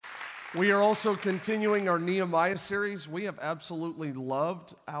We are also continuing our Nehemiah series. We have absolutely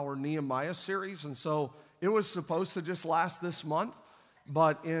loved our Nehemiah series, and so it was supposed to just last this month,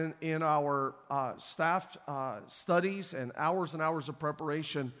 but in our staff studies and hours of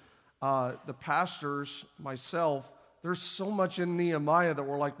preparation, the pastors, myself, there's so much in Nehemiah that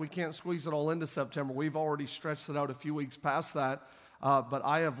we're like, we can't squeeze it all into September. We've already stretched it out a few weeks past that, but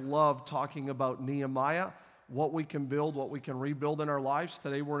I have loved talking about Nehemiah, what we can build, what we can rebuild in our lives.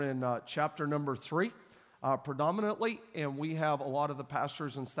 Today we're in chapter number 3 predominantly, and we have a lot of the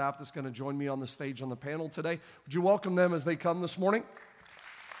pastors and staff that's going to join me on the stage on the panel today. Would you welcome them as they come this morning?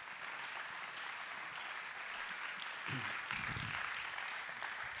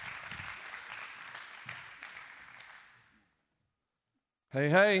 Hey,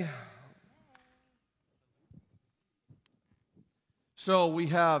 hey. So we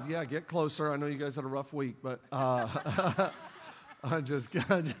have, get closer. I know you guys had a rough week, but I'm just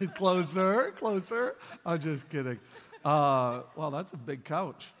closer. I'm just kidding. Well, that's a big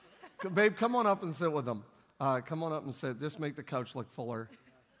couch. Babe, come on up and sit with them. Come on up and sit. Just make the couch look fuller.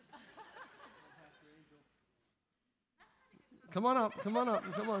 Come on up. Come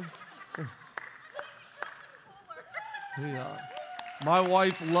on. Yeah. My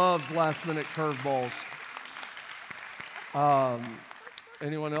wife loves last-minute curveballs.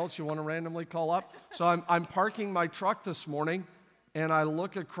 Anyone else you want to randomly call up? So I'm parking my truck this morning, and I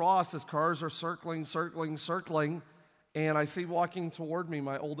look across as cars are circling, and I see walking toward me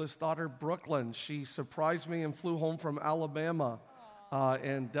my oldest daughter, Brooklyn. She surprised me and flew home from Alabama,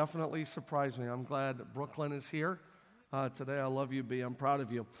 and definitely surprised me. I'm glad Brooklyn is here today. I love you, B. I'm proud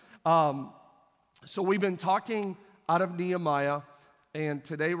of you. So we've been talking out of Nehemiah, and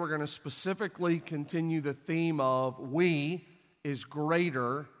today we're going to specifically continue the theme of we is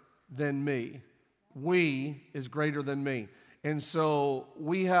greater than me. We is greater than me. And so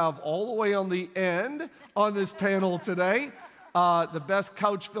we have all the way on the end on this panel today, the best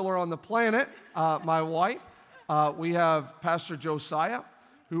couch filler on the planet, my wife. We have Pastor Josiah,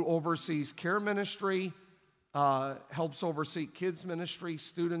 who oversees care ministry, helps oversee kids ministry,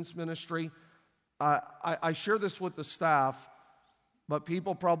 students ministry. I share this with the staff, but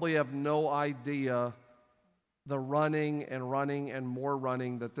people probably have no idea the running and more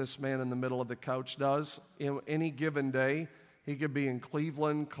running that this man in the middle of the couch does. In any given day, he could be in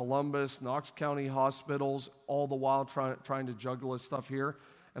Cleveland, Columbus, Knox County hospitals, all the while trying to juggle his stuff here.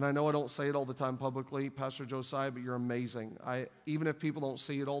 And I know I don't say it all the time publicly, Pastor Josiah, but you're amazing. Even if people don't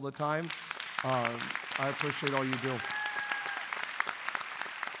see it all the time, I appreciate all you do.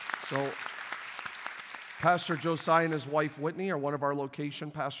 So Pastor Josiah and his wife Whitney are one of our location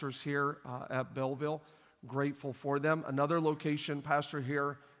pastors here at Belleville. Grateful for them. Another location pastor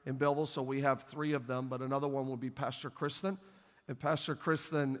here in Belleville, so we have 3 of them, but another one will be Pastor Kristen. And Pastor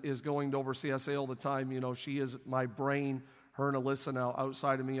Kristen is going to oversee, I say all the time, she is my brain, her and Alyssa now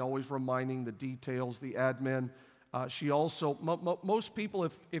outside of me, always reminding the details, the admin. She also, most people,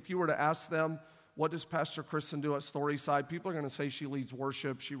 if you were to ask them, what does Pastor Kristen do at Storyside? People are going to say she leads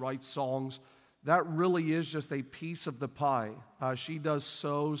worship, she writes songs. That really is just a piece of the pie. She does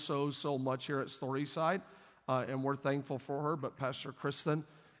so much here at Storyside, and we're thankful for her. But Pastor Kristen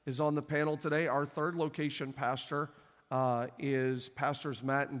is on the panel today. Our 3rd location pastor is Pastors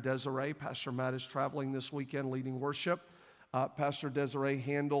Matt and Desiree. Pastor Matt is traveling this weekend leading worship. Pastor Desiree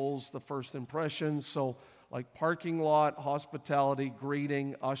handles the first impressions, so like parking lot, hospitality,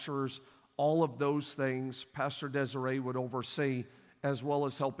 greeting, ushers, all of those things Pastor Desiree would oversee, as well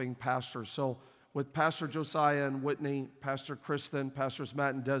as helping pastors. So with Pastor Josiah and Whitney, Pastor Kristen, Pastors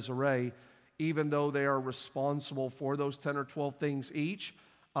Matt and Desiree, even though they are responsible for those 10 or 12 things each,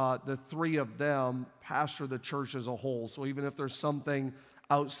 the 3 of them pastor the church as a whole. So even if there's something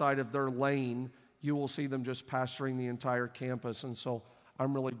outside of their lane, you will see them just pastoring the entire campus. And so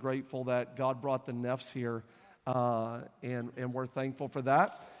I'm really grateful that God brought the Neffs here, and we're thankful for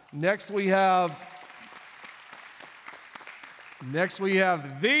that. Next we have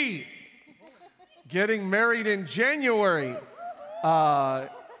the getting married in January.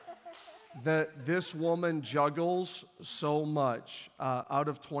 This woman juggles so much. Out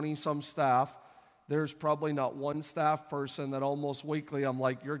of 20-some staff, there's probably not one staff person that almost weekly I'm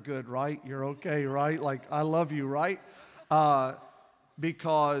like, you're good, right? You're okay, right? Like, I love you, right?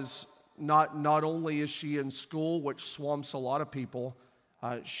 Because not only is she in school, which swamps a lot of people,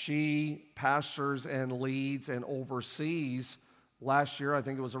 she pastors and leads and oversees. Last year, I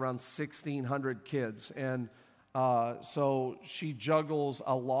think it was around 1,600 kids. And so she juggles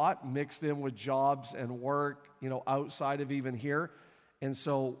a lot, mixed in with jobs and work, outside of even here. And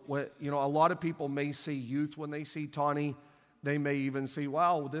so, a lot of people may see youth when they see Tawny. they may even see,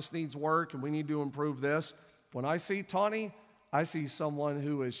 wow, this needs work and we need to improve this. When I see Tawny, I see someone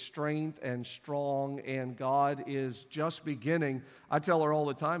who is strength and strong, and God is just beginning. I tell her all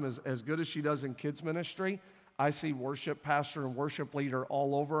the time, as good as she does in kids ministry, I see worship pastor and worship leader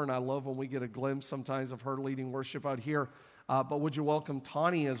all over, and I love when we get a glimpse sometimes of her leading worship out here. But would you welcome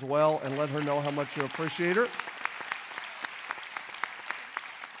Tawny as well and let her know how much you appreciate her?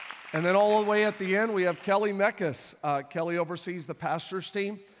 And then all the way at the end, we have Kelly Mekas. Kelly oversees the pastor's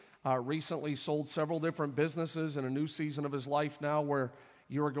team. Recently sold several different businesses in a new season of his life now, where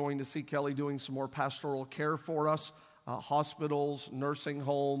you are going to see Kelly doing some more pastoral care for us, hospitals, nursing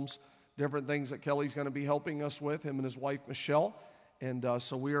homes, different things that Kelly's going to be helping us with, him and his wife, Michelle. And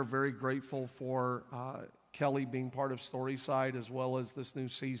so we are very grateful for Kelly being part of Storyside, as well as this new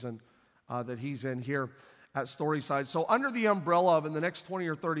season that he's in here at Storyside. So under the umbrella of, in the next 20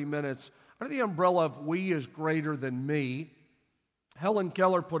 or 30 minutes, under the umbrella of we is greater than me, Helen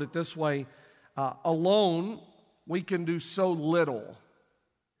Keller put it this way, alone we can do so little,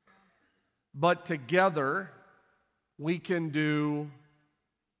 but together we can do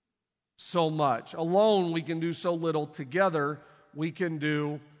so much. Alone we can do so little, together we can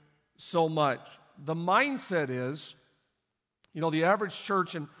do so much. The mindset is, the average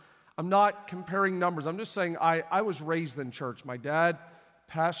church, and I'm not comparing numbers, I'm just saying I was raised in church. My dad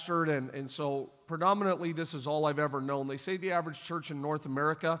pastored, and so predominantly this is all I've ever known. They say the average church in North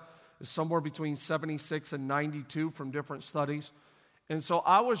America is somewhere between 76 and 92 from different studies. And so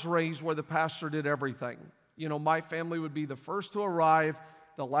I was raised where the pastor did everything. My family would be the first to arrive,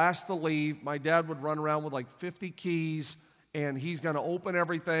 the last to leave. My dad would run around with like 50 keys, and he's going to open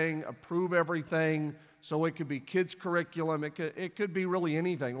everything, approve everything. So it could be kids' curriculum. It could be really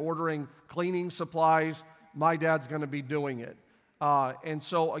anything. Ordering cleaning supplies, my dad's going to be doing it. And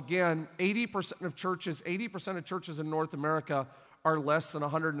so again, 80% of churches in North America are less than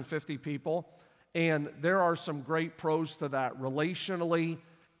 150 people. And there are some great pros to that relationally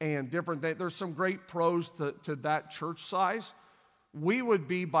and different things. There's some great pros to that church size. We would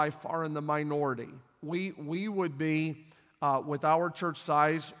be by far in the minority. We would be, with our church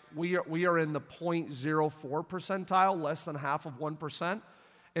size, we are in the 0.04 percentile, less than half of 1%.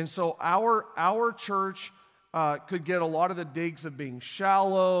 And so our church could get a lot of the digs of being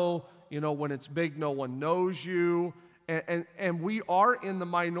shallow, when it's big, no one knows you. And we are in the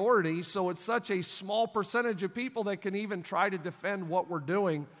minority, so it's such a small percentage of people that can even try to defend what we're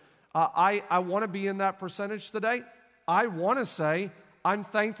doing. I want to be in that percentage today. I want to say I'm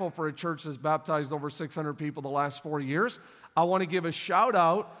thankful for a church that's baptized over 600 people the last 4 years. I want to give a shout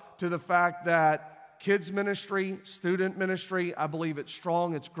out to the fact that kids ministry, student ministry, I believe it's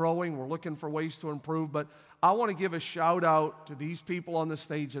strong, it's growing. We're looking for ways to improve, but I want to give a shout out to these people on the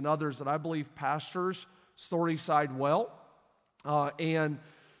stage and others that I believe pastors Storyside well. And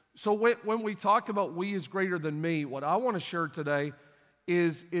so when we talk about we is greater than me, what I want to share today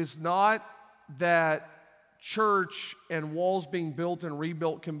is not that church and walls being built and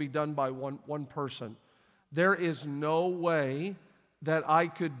rebuilt can be done by one person. There is no way that I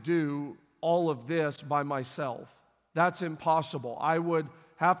could do all of this by myself. That's impossible. I would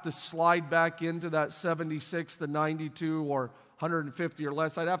have to slide back into that 76 to 92 or 150 or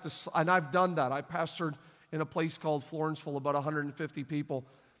less. I'd have to, and I've done that. I pastored in a place called Florenceville, about 150 people.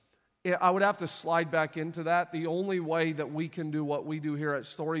 I would have to slide back into that. The only way that we can do what we do here at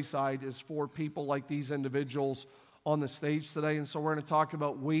Storyside is for people like these individuals on the stage today. And so we're going to talk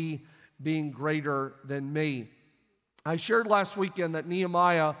about we being greater than me. I shared last weekend that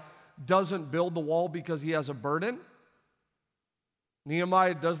Nehemiah doesn't build the wall because he has a burden.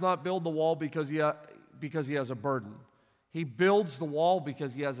 Nehemiah does not build the wall because he has a burden. He builds the wall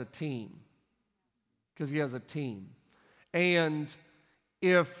because he has a team. Because he has a team. And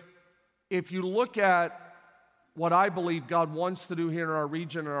if you look at what I believe God wants to do here in our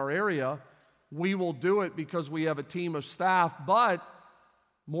region, in our area, we will do it because we have a team of staff, but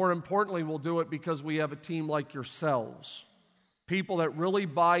more importantly, we'll do it because we have a team like yourselves. People that really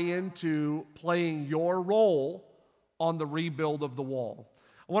buy into playing your role on the rebuild of the wall.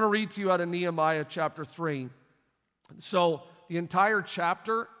 I want to read to you out of Nehemiah chapter 3. So the entire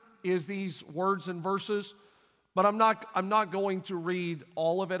chapter is these words and verses, but I'm not going to read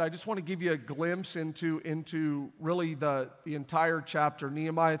all of it. I just want to give you a glimpse into really the entire chapter.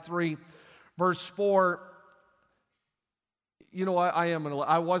 Nehemiah 3, verse 4. You know what?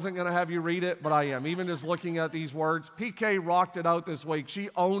 I wasn't going to have you read it, but I am. Even just looking at these words. PK rocked it out this week. She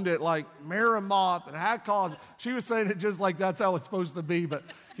owned it like Merimoth and Hakaz. She was saying it just like that's how it's supposed to be. But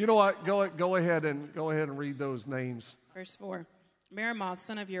you know what? Go ahead and read those names. Verse 4. Merimoth,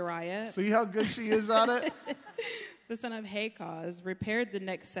 son of Uriah. See how good she is at it? the son of Hakaz, repaired the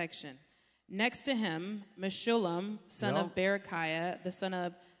next section. Next to him, Meshullam, son of Berechiah, the son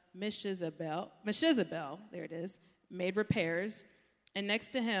of Meshizabel, there it is, made repairs. And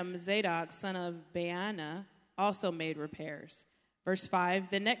next to him, Zadok, son of Baana, also made repairs. Verse 5,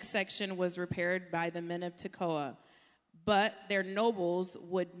 the next section was repaired by the men of Tekoa, but their nobles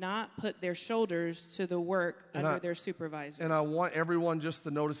would not put their shoulders to the work under their supervisors. And I want everyone just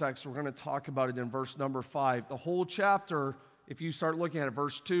to notice that, because we're going to talk about it in verse number 5. The whole chapter, if you start looking at it,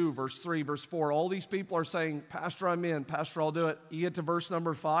 verse 2, verse 3, verse 4, all these people are saying, Pastor, I'm in. Pastor, I'll do it. You get to verse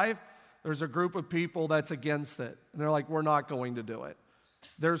number 5, there's a group of people that's against it. And they're like, we're not going to do it.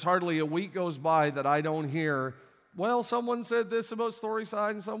 There's hardly a week goes by that I don't hear, well, someone said this about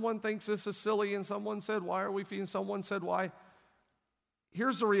Storyside, and someone thinks this is silly, and someone said, why are we feeding? Someone said, why?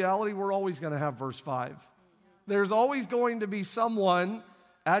 Here's the reality. We're always going to have verse 5. There's always going to be someone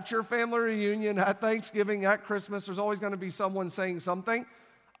at your family reunion, at Thanksgiving, at Christmas. There's always going to be someone saying something.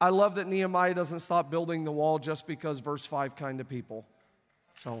 I love that Nehemiah doesn't stop building the wall just because verse 5 kind of people.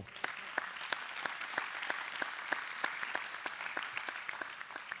 So...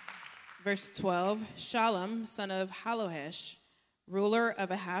 Verse 12, Shallum, son of Halohesh, ruler of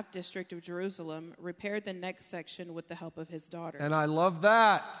a half-district of Jerusalem, repaired the next section with the help of his daughters. And I love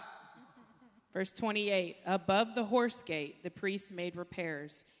that. Verse 28, above the horse gate, the priests made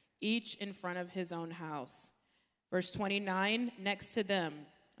repairs, each in front of his own house. Verse 29, next to them,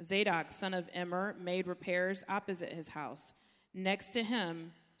 Zadok, son of Immer, made repairs opposite his house. Next to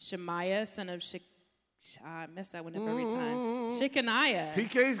him, Shemaiah, son of I mess that one up every time. Shechaniah.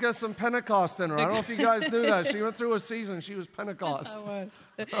 PK's got some Pentecost in her. I don't know if you guys knew that. She went through a season. She was Pentecost. I was.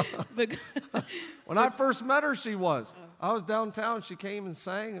 When I first met her, she was. I was downtown. She came and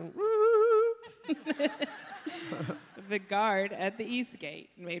sang. And woo! The guard at the east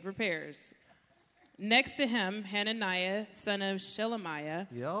gate made repairs. Next to him, Hananiah, son of Shelemiah,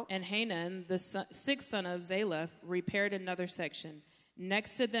 and Hanan, the sixth son of Zalaph, repaired another section.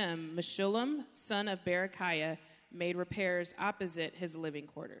 Next to them, Meshullam, son of Berechiah, made repairs opposite his living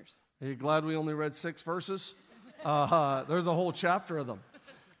quarters. Are you glad we only read 6 verses? There's a whole chapter of them.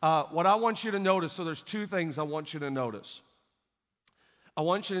 What I want you to notice, so there's 2 things I want you to notice. I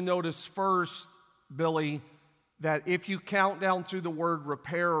want you to notice first, Billy, that if you count down through the word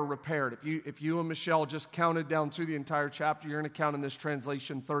repair or repaired, if you and Michelle just counted down through the entire chapter, you're going to count in this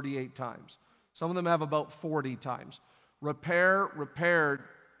translation 38 times. Some of them have about 40 times. Repair, repaired,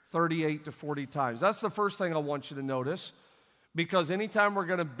 38 to 40 times. That's the first thing I want you to notice, because anytime we're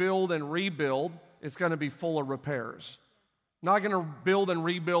going to build and rebuild, it's going to be full of repairs. Not going to build and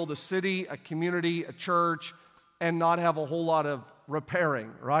rebuild a city, a community, a church, and not have a whole lot of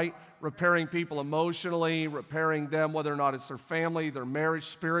repairing, right? Repairing people emotionally, repairing them, whether or not it's their family, their marriage,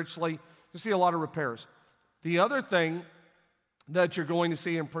 spiritually. You see a lot of repairs. The other thing that you're going to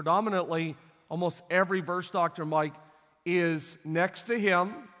see, and predominantly almost every verse, Dr. Mike, is next to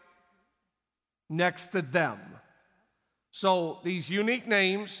him, next to them. So these unique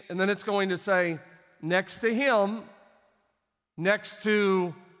names, and then it's going to say next to him, next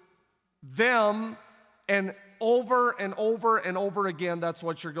to them, and over and over and over again, that's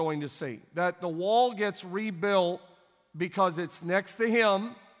what you're going to see. That the wall gets rebuilt because it's next to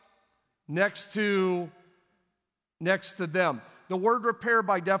him, next to them. The word repair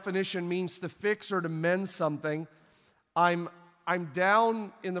by definition means to fix or to mend something. I'm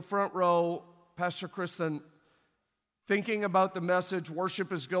down in the front row, Pastor Kristen, thinking about the message.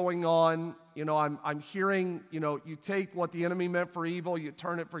 Worship is going on. You know, I'm hearing, you take what the enemy meant for evil, you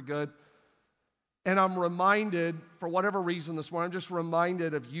turn it for good. And I'm reminded, for whatever reason this morning, I'm just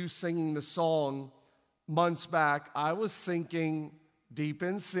reminded of you singing the song months back. I was sinking deep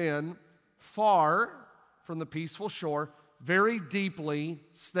in sin, far from the peaceful shore, very deeply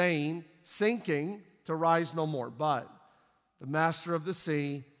sinking to rise no more. But the master of the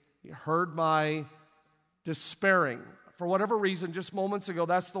sea, he heard my despairing. For whatever reason, just moments ago,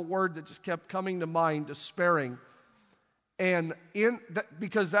 that's the word that just kept coming to mind, despairing. And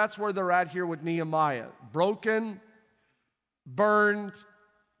because that's where they're at here with Nehemiah. Broken, burned,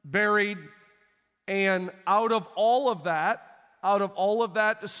 buried, and out of all of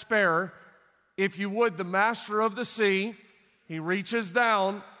that despair, if you would, the master of the sea, he reaches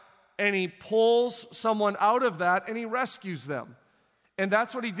down and he pulls someone out of that and he rescues them. And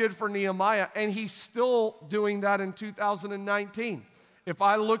that's what he did for Nehemiah, and he's still doing that in 2019. If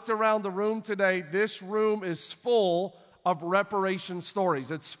I looked around the room today, this room is full of reparation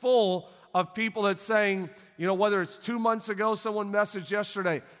stories. It's full of people that's saying, whether it's 2 months ago, someone messaged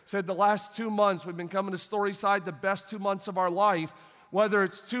yesterday, said the last 2 months, we've been coming to Storyside, the best 2 months of our life. Whether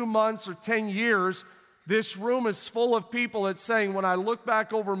it's 2 months or 10 years, This room is full of people that's saying, when I look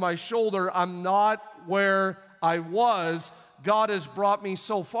back over my shoulder, I'm not where I was. God has brought me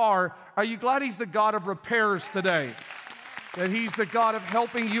so far. Are you glad He's the God of repairs today? That He's the God of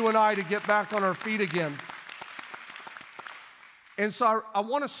helping you and I to get back on our feet again. And so I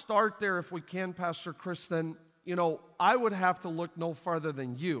want to start there if we can, Pastor Kristen. You know, I would have to look no farther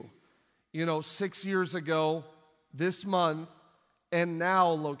than you. You know, 6 years ago, this month, and now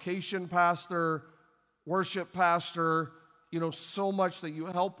location pastor, worship pastor, you know, so much that you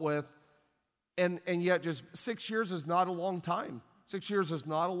help with. And yet just 6 years is not a long time. 6 years is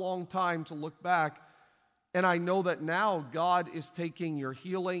not a long time to look back. And I know that now God is taking your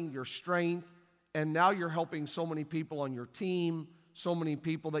healing, your strength, and now you're helping so many people on your team, so many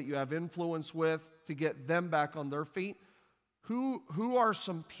people that you have influence with to get them back on their feet. Who are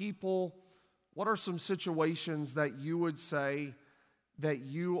some people, what are some situations that you would say that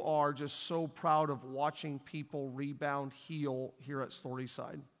you are just so proud of watching people rebound, heal here at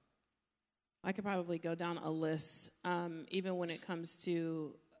Storyside? I could probably go down a list, even when it comes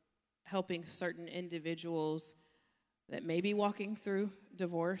to helping certain individuals that may be walking through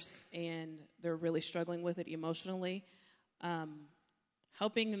divorce and they're really struggling with it emotionally,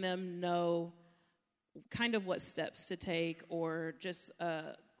 helping them know kind of what steps to take or just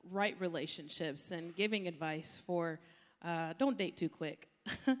right relationships and giving advice for don't date too quick.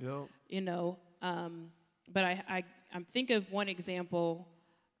 Yep. You know, but I'm think of one example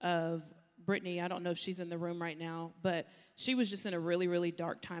of Brittany. I don't know if she's in the room right now, but she was just in a really, really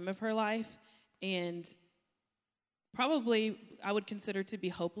dark time of her life, and probably I would consider to be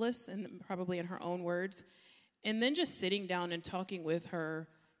hopeless, and probably in her own words. And then just sitting down and talking with her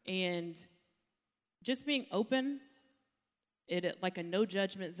and just being open, like a no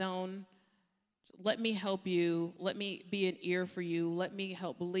judgment zone. Let me help you. Let me be an ear for you. Let me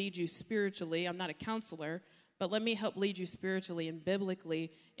help lead you spiritually. I'm not a counselor, but let me help lead you spiritually and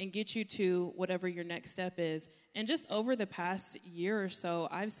biblically and get you to whatever your next step is. And just over the past year or so,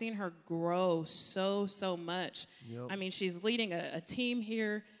 I've seen her grow so much. Yep. I mean, she's leading a team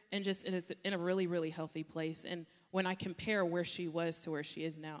here and just is in a really, really healthy place. And when I compare where she was to where she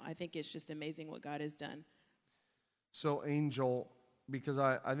is now, I think it's just amazing what God has done. So, Angel, because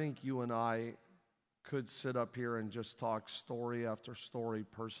I think you and I could sit up here and just talk story after story,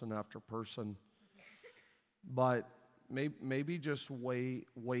 person after person, but maybe just weigh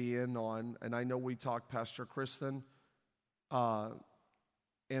in on, and I know we talked Pastor Kristen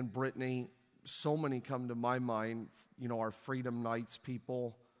and Brittany, so many come to my mind, you know, our Freedom Nights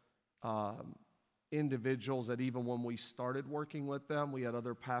people, individuals that even when we started working with them, we had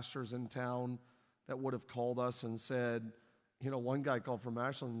other pastors in town that would have called us and said, you know, one guy called from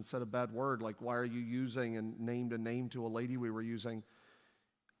Ashland and said a bad word, like, why are you using, and named a name to a lady we were using.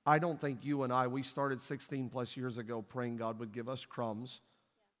 I don't think you and I, we started 16 plus years ago praying God would give us crumbs.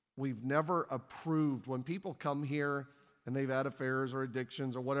 Yeah. We've never approved, when people come here and they've had affairs or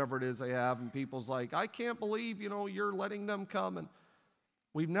addictions or whatever it is they have, and people's like, I can't believe, you know, you're letting them come. And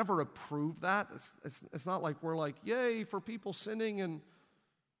we've never approved that. It's not like we're like, yay, for people sinning. And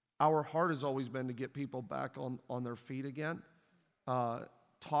our heart has always been to get people back on their feet again.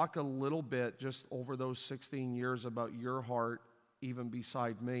 Talk a little bit just over those 16 years about your heart, even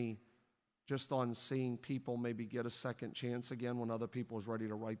beside me, just on seeing people maybe get a second chance again when other people was ready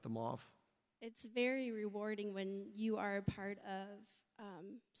to write them off. It's very rewarding when you are a part of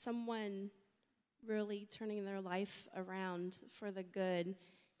someone really turning their life around for the good.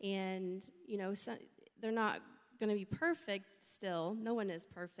 And, you know, they're not going to be perfect still. No one is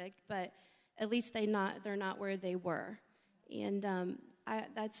perfect, but at least they're not where they were. And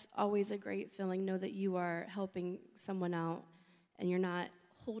that's always a great feeling, know that you are helping someone out and you're not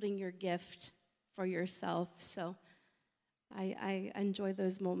holding your gift for yourself. So I enjoy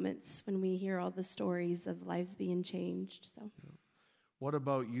those moments when we hear all the stories of lives being changed. So, yeah. What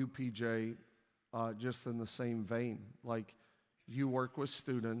about you, PJ, just in the same vein? Like, you work with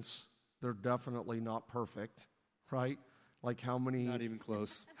students. They're definitely not perfect, right? Like, how many... Not even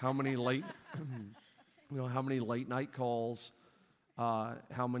close. How many late... how many late night calls,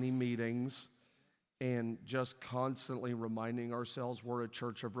 how many meetings, and just constantly reminding ourselves we're a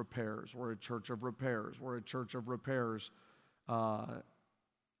church of repairs, we're a church of repairs, we're a church of repairs.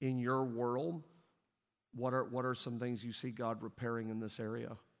 In your world, what are some things you see God repairing in this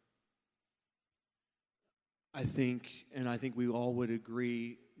area? I think we all would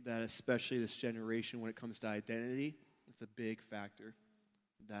agree that especially this generation, when it comes to identity, it's a big factor.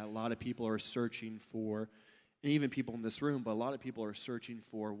 That a lot of people are searching for, and even people in this room, but a lot of people are searching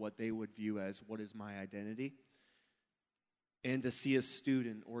for what they would view as, what is my identity? And to see a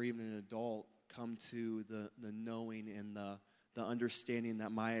student or even an adult come to the knowing and the understanding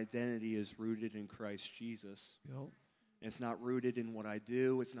that my identity is rooted in Christ Jesus. Yep. It's not rooted in what I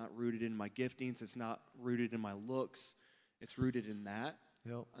do. It's not rooted in my giftings. It's not rooted in my looks. It's rooted in that.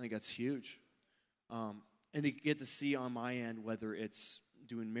 Yep. I think that's huge. And to get to see on my end, whether it's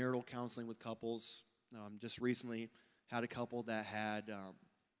doing marital counseling with couples. Just recently had a couple that had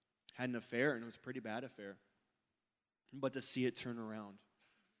an affair, and it was a pretty bad affair. But to see it turn around,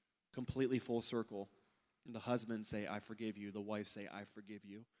 completely full circle, and the husband say, I forgive you, the wife say, I forgive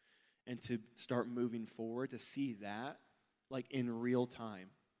you, and to start moving forward, to see that, like in real time.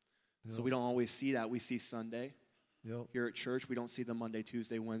 Yep. So we don't always see that. We see Sunday here at church. We don't see the Monday,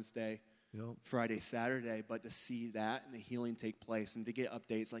 Tuesday, Wednesday, Friday, Saturday, but to see that and the healing take place and to get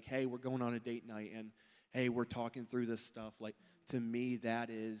updates like, hey, we're going on a date night, and hey, we're talking through this stuff. Like, to me, that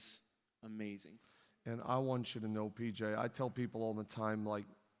is amazing. And I want you to know, PJ, I tell people all the time, like,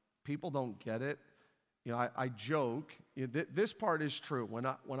 people don't get it. You know, I joke. This part is true.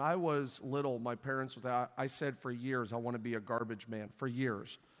 When I was little, my parents I said for years I want to be a garbage man. For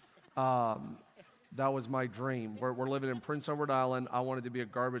years, that was my dream. We're living in Prince Edward Island. I wanted to be a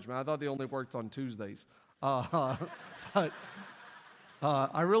garbage man. I thought they only worked on Tuesdays, but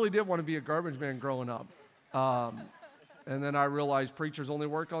I really did want to be a garbage man growing up. And then I realized preachers only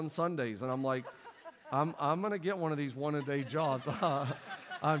work on Sundays, and I'm like, I'm going to get one of these one-a-day jobs.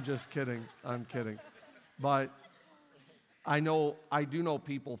 I'm just kidding. I'm kidding. But I do know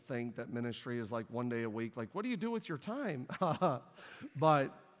people think that ministry is like one day a week. Like, what do you do with your time?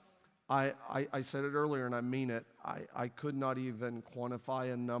 But I said it earlier, and I mean it. I could not even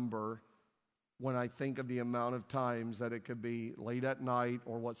quantify a number when I think of the amount of times that it could be late at night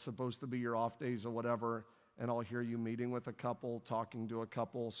or what's supposed to be your off days or whatever, and I'll hear you meeting with a couple, talking to a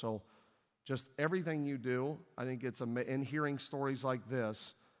couple. So just everything you do, I think it's and hearing stories like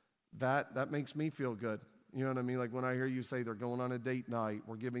this, that makes me feel good. You know what I mean? Like when I hear you say they're going on a date night,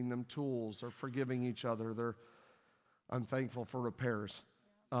 we're giving them tools, they're forgiving each other. I'm thankful for repairs.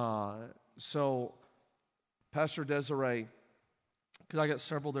 So, Pastor Desiree, because I got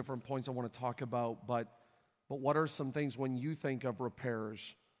several different points I want to talk about, but what are some things when you think of repairs?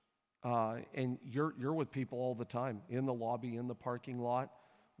 And you're with people all the time, in the lobby, in the parking lot.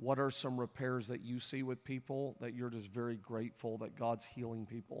 What are some repairs that you see with people that you're just very grateful that God's healing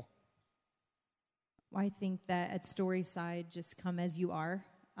people? I think that at Storyside, just come as you are,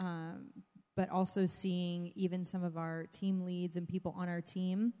 but also seeing even some of our team leads and people on our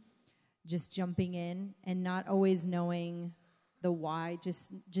team just jumping in and not always knowing the why,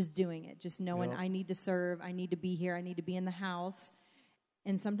 just doing it, just knowing I need to serve, I need to be here, I need to be in the house.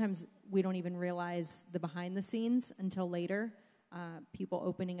 And sometimes we don't even realize the behind the scenes until later, people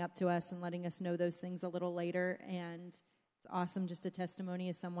opening up to us and letting us know those things a little later. And it's awesome, just a testimony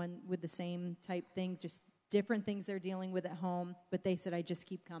of someone with the same type thing, just different things they're dealing with at home, but they said, I just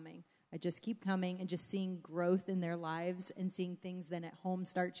keep coming. I just keep coming, and just seeing growth in their lives and seeing things then at home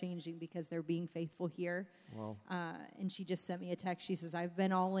start changing because they're being faithful here. Wow. And she just sent me a text. She says, I've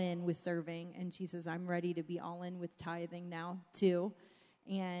been all in with serving, and she says, I'm ready to be all in with tithing now too.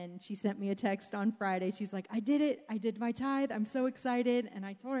 And she sent me a text on Friday. She's like, I did it. I did my tithe. I'm so excited. And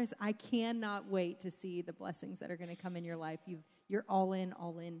I told her, I cannot wait to see the blessings that are going to come in your life. You're all in.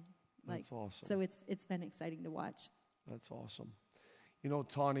 Like, that's awesome. So it's been exciting to watch. That's awesome. You know,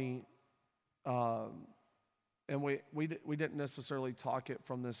 Tawny, and we didn't necessarily talk it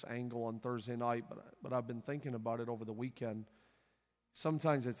from this angle on Thursday night, but I've been thinking about it over the weekend.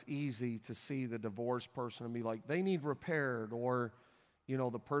 Sometimes it's easy to see the divorced person and be like, they need repaired, or you know,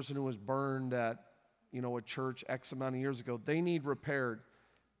 the person who was burned at, you know, a church X amount of years ago, they need repaired.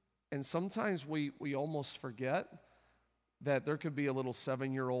 And sometimes we almost forget that there could be a little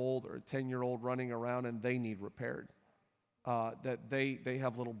 7-year-old or a 10-year-old running around and they need repaired. That they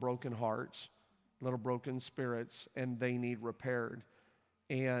have little broken hearts, little broken spirits, and they need repaired.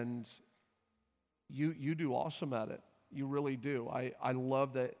 And you do awesome at it. You really do. I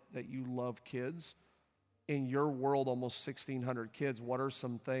love that you love kids. In your world, almost 1,600 kids, what are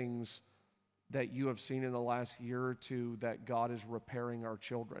some things that you have seen in the last year or two that God is repairing our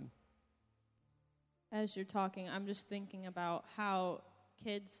children? As you're talking, I'm just thinking about how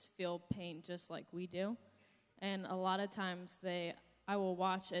kids feel pain just like we do. And a lot of times I will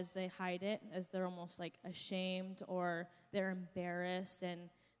watch as they hide it, as they're almost like ashamed or they're embarrassed and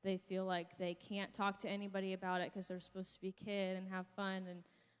they feel like they can't talk to anybody about it because they're supposed to be a kid and have fun. And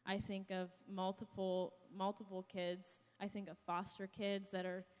I think of multiple kids. I think of foster kids that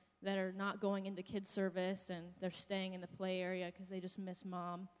are not going into kid service and they're staying in the play area because they just miss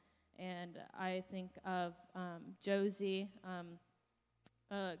mom. And I think of Josie,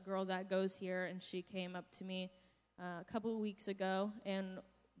 a girl that goes here, and she came up to me a couple of weeks ago, and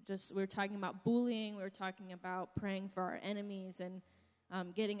we were talking about bullying. We were talking about praying for our enemies and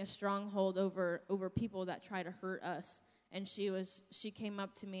getting a stronghold over people that try to hurt us. And she came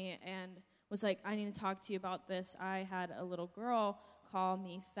up to me and was like, I need to talk to you about this. I had a little girl call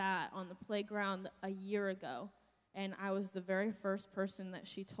me fat on the playground a year ago, and I was the very first person that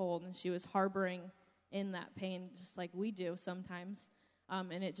she told, and she was harboring in that pain just like we do sometimes.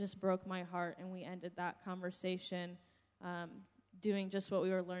 And it just broke my heart, and we ended that conversation doing just what we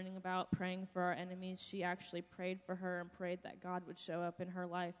were learning about, praying for our enemies. She actually prayed for her and prayed that God would show up in her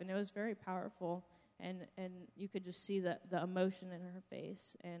life, and it was very powerful, and you could just see the emotion in her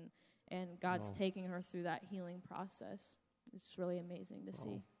face, and God's taking her through that healing process. It's really amazing to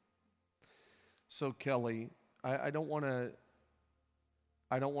see. So Kelly, I don't want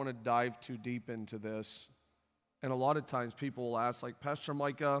to dive too deep into this. And a lot of times people will ask, like, Pastor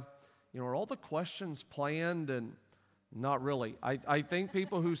Micah, are all the questions planned? And not really. I think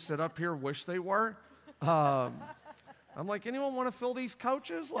people who sit up here wish they were. I'm like, anyone want to fill these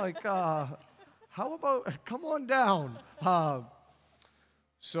couches? Like, how about, come on down.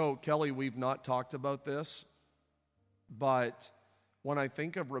 So, Kelly, we've not talked about this, but when I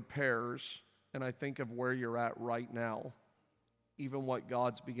think of repairs and I think of where you're at right now, even what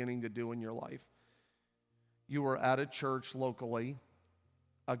God's beginning to do in your life, you were at a church locally,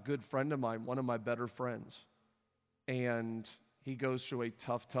 a good friend of mine, one of my better friends, and he goes through a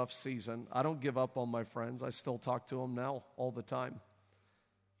tough season. I don't give up on my friends. I still talk to him now all the time.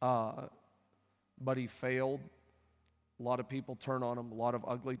 But he failed. A lot of people turn on him. A lot of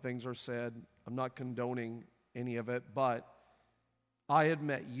ugly things are said. I'm not condoning any of it, but I had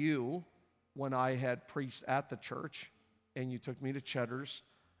met you when I had preached at the church, and you took me to Cheddar's.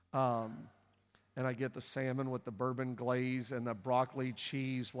 And I get the salmon with the bourbon glaze and the broccoli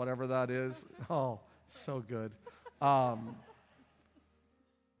cheese, whatever that is. Oh, so good. But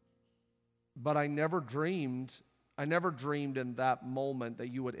I never dreamed in that moment that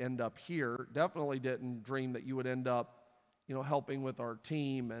you would end up here. Definitely didn't dream that you would end up, helping with our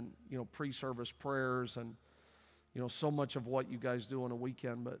team and, pre-service prayers and, so much of what you guys do on a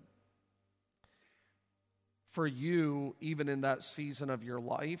weekend. But for you, even in that season of your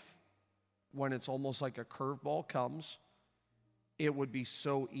life, when it's almost like a curveball comes, it would be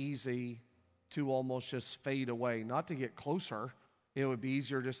so easy to almost just fade away, not to get closer. It would be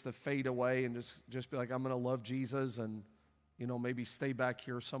easier just to fade away and just be like, I'm going to love Jesus and, maybe stay back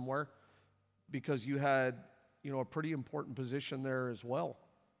here somewhere, because you had, a pretty important position there as well.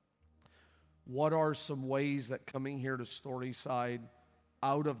 What are some ways that coming here to Storyside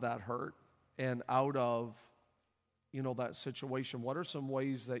out of that hurt and out of that situation, what are some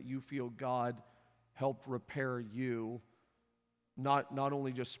ways that you feel God helped repair you, not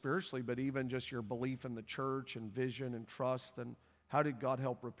only just spiritually, but even just your belief in the church and vision and trust, and how did God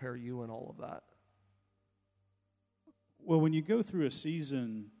help repair you in all of that? Well, when you go through a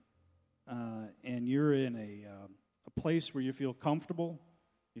season and you're in a place where you feel comfortable,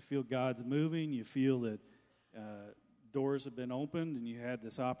 you feel God's moving, you feel that doors have been opened, and you had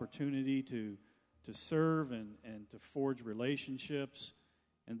this opportunity to serve and to forge relationships,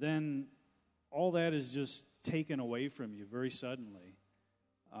 and then all that is just taken away from you very suddenly.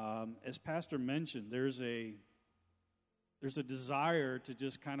 As Pastor mentioned, there's a desire to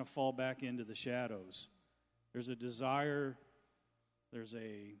just kind of fall back into the shadows. There's a desire, there's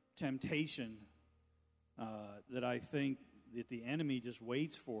a temptation that I think that the enemy just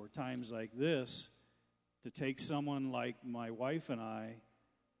waits for times like this, to take someone like my wife and I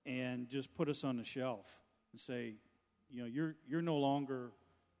and just put us on the shelf and say, you're no longer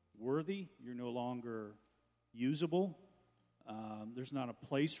worthy, you're no longer usable, there's not a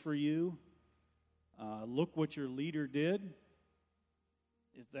place for you. Look what your leader did.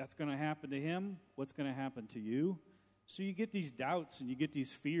 If that's going to happen to him, what's going to happen to you? So you get these doubts and you get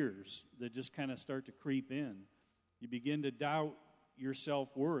these fears that just kind of start to creep in. You begin to doubt your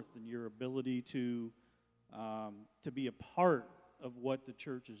self-worth and your ability to be a part of what the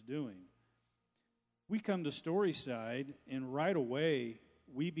church is doing. We come to Storyside, and right away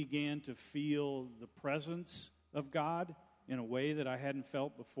we began to feel the presence of God in a way that I hadn't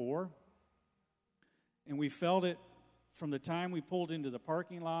felt before. And we felt it from the time we pulled into the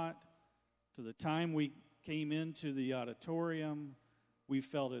parking lot to the time we came into the auditorium. We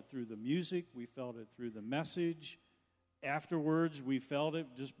felt it through the music. We felt it through the message. Afterwards, we felt it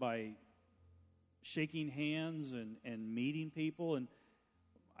just by shaking hands and meeting people. And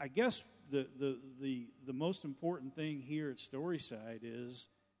I guess the most important thing here at Storyside is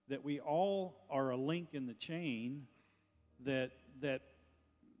that we all are a link in the chain that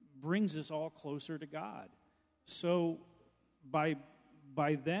brings us all closer to God. So by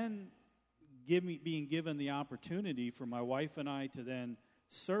then being given the opportunity for my wife and I to then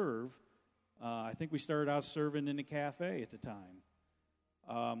serve, I think we started out serving in a cafe at the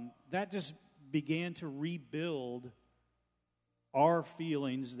time. That just began to rebuild our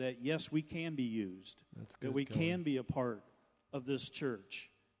feelings that, yes, we can be used, that we can be a part of this church.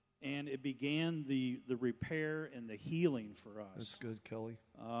 And it began the repair and the healing for us. That's good, Kelly.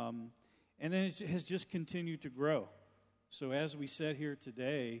 And then it has just continued to grow. So as we sit here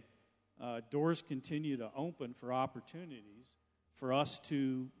today, doors continue to open for opportunities for us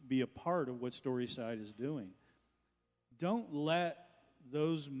to be a part of what Storyside is doing. Don't let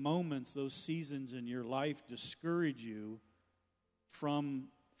those moments, those seasons in your life discourage you from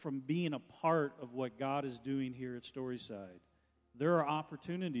being a part of what God is doing here at Storyside. There are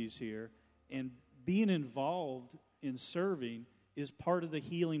opportunities here, and being involved in serving is part of the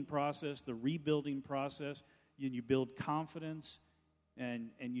healing process, the rebuilding process. You build confidence,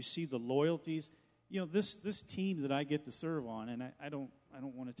 and you see the loyalties. You know, this team that I get to serve on, and I don't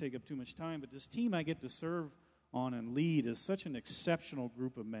want to take up too much time, but this team I get to serve on and lead is such an exceptional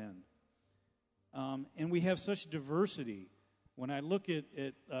group of men. And we have such diversity. When I look at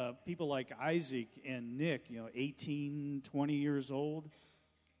people like Isaac and Nick, 18, 20 years old,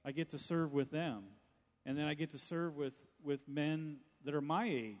 I get to serve with them. And then I get to serve with men that are my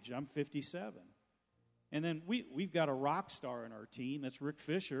age. I'm 57. And then we've got a rock star in our team. That's Rick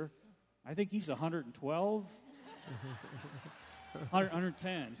Fisher. I think he's 112.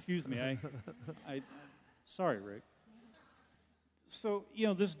 110, excuse me. I sorry, Rick. So,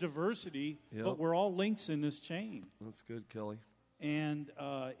 this diversity, but we're all links in this chain. That's good, Kelly. And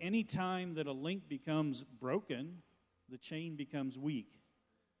any time that a link becomes broken, the chain becomes weak.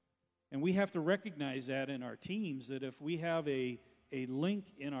 And we have to recognize that in our teams, that if we have a link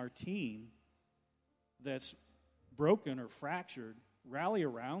in our team that's broken or fractured, rally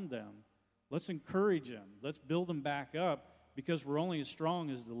around them. Let's encourage them. Let's build them back up, because we're only as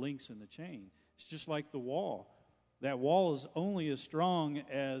strong as the links in the chain. It's just like the wall. That wall is only as strong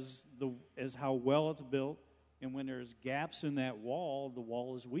as how well it's built, and when there's gaps in that wall, the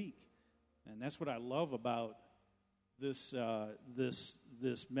wall is weak. And that's what I love about this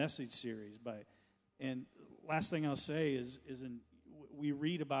message series. And last thing I'll say is we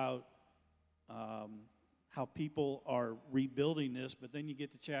read about how people are rebuilding this, but then you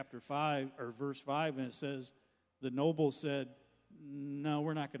get to chapter 5 or verse 5, and it says the nobles said, "No,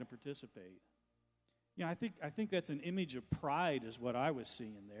 we're not going to participate." I think that's an image of pride, is what I was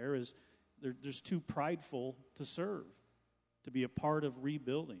seeing there. Is there's too prideful to serve, to be a part of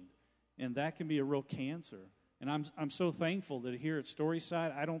rebuilding, and that can be a real cancer. And I'm so thankful that here at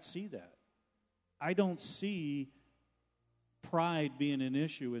Storyside, I don't see that. I don't see pride being an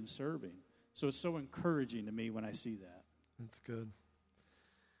issue in serving. So it's so encouraging to me when I see that. That's good.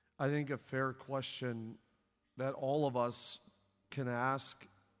 I think a fair question that all of us can ask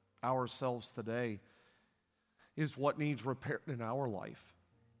ourselves today is, what needs repaired in our life?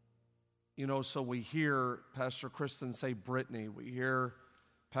 So we hear Pastor Kristen say Brittany. We hear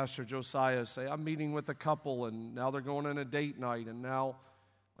Pastor Josiah say, I'm meeting with a couple, and now they're going on a date night. And now,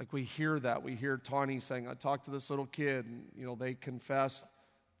 we hear that. We hear Tawny saying, I talked to this little kid, and, they confessed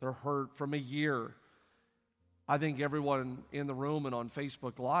they're hurt from a year. I think everyone in the room and on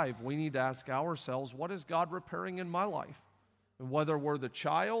Facebook Live, we need to ask ourselves, what is God repairing in my life? And whether we're the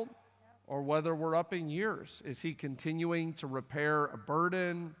child or whether we're up in years, is He continuing to repair a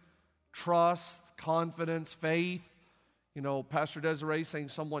burden, trust, confidence, faith? Pastor Desiree saying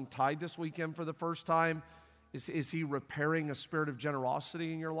someone tied this weekend for the first time. Is He repairing a spirit of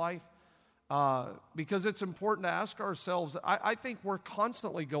generosity in your life? Because it's important to ask ourselves. I think we're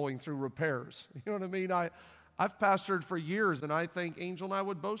constantly going through repairs. You know what I mean? I've pastored for years, and I think Angel and I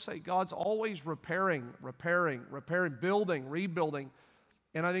would both say God's always repairing, building, rebuilding.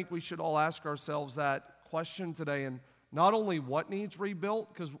 And I think we should all ask ourselves that question today. And not only what needs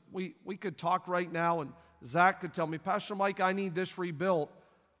rebuilt, because we could talk right now, and Zach could tell me, Pastor Mike, I need this rebuilt.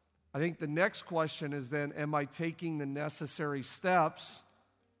 I think the next question is then, am I taking the necessary steps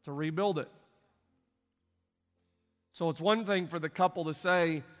to rebuild it? So it's one thing for the couple to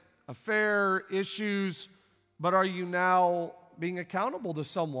say, affair, issues, but are you now being accountable to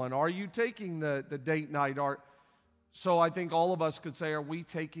someone? Are you taking the date night? So I think all of us could say, are we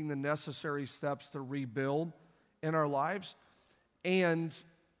taking the necessary steps to rebuild in our lives? And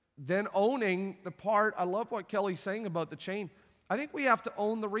then owning the part, I love what Kelly's saying about the chain. I think we have to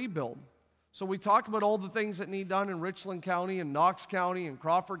own the rebuild. So we talk about all the things that need done in Richland County and Knox County and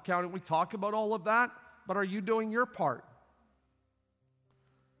Crawford County. We talk about all of that, but are you doing your part?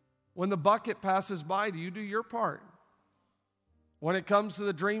 When the bucket passes by, do you do your part? When it comes to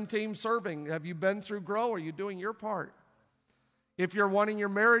the dream team serving, have you been through Grow? Are you doing your part? If you're wanting your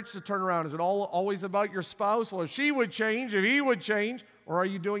marriage to turn around, is it always about your spouse? Well, if she would change, if he would change, or are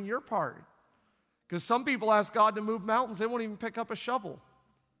you doing your part? Because some people ask God to move mountains, they won't even pick up a shovel.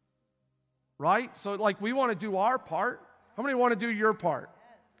 Right? So, like, we want to do our part. How many want to do your part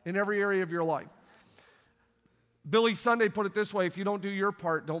in every area of your life? Billy Sunday put it this way: if you don't do your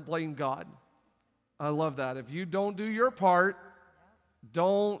part, don't blame God. I love that. If you don't do your part,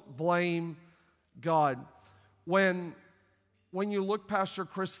 don't blame God. When you look, Pastor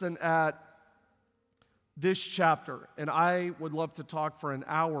Kristen, at this chapter, and I would love to talk for an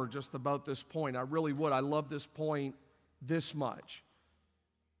hour just about this point. I really would. I love this point this much.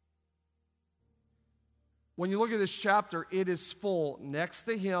 When you look at this chapter, it is full next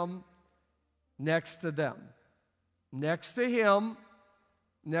to him, next to them. Next to him,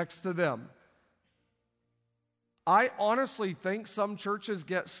 next to them. I honestly think some churches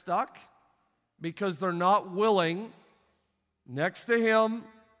get stuck because they're not willing, next to him,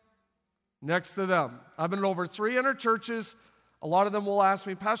 next to them. I've been in over 300 churches. A lot of them will ask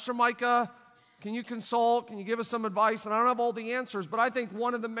me, Pastor Micah, can you consult? Can you give us some advice? And I don't have all the answers, but I think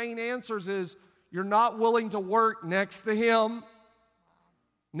one of the main answers is you're not willing to work next to him,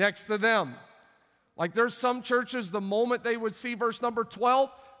 next to them. Like, there's some churches, the moment they would see verse number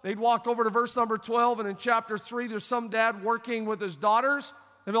 12, they'd walk over to verse number 12, and in chapter 3, there's some dad working with his daughters.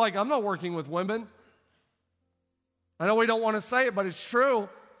 They'd be like, I'm not working with women. I know we don't want to say it, but it's true.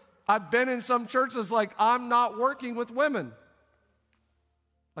 I've been in some churches like, I'm not working with women.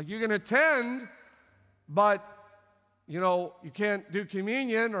 Like, you can attend, but, you can't do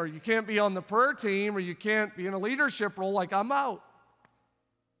communion, or you can't be on the prayer team, or you can't be in a leadership role. Like, I'm out.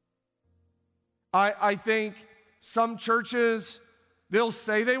 I think some churches, they'll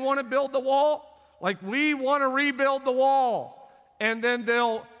say they want to build the wall, like, we want to rebuild the wall. And then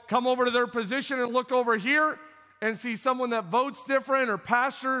they'll come over to their position and look over here and see someone that votes different, or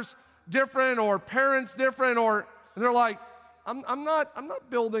pastors different, or parents different, and they're like, I'm not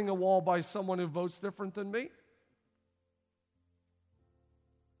building a wall by someone who votes different than me.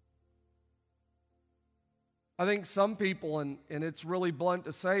 I think some people, and it's really blunt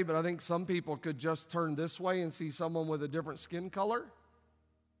to say, but I think some people could just turn this way and see someone with a different skin color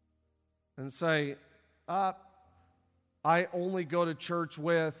and say, I only go to church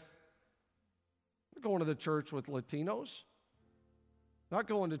with, I'm going to the church with Latinos, not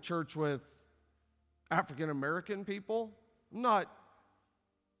going to church with African American people. I'm not.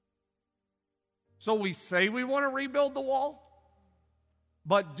 So we say we want to rebuild the wall,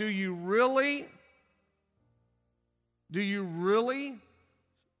 but do you really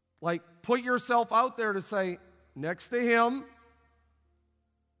like put yourself out there to say, next to him,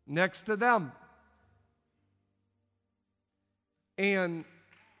 next to them? And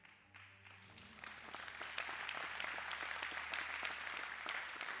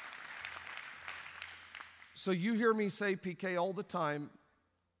so you hear me say PK all the time,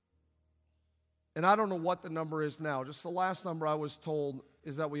 and I don't know what the number is now. Just the last number I was told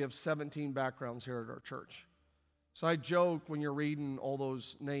is that we have 17 backgrounds here at our church. So I joke when you're reading all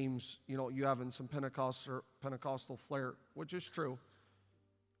those names, you have in some Pentecostal flair, which is true.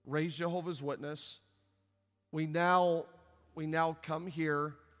 Raised Jehovah's Witness. We now come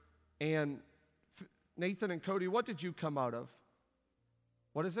here, and Nathan and Cody, what did you come out of?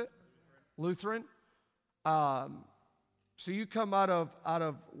 What is it? Lutheran. So you come out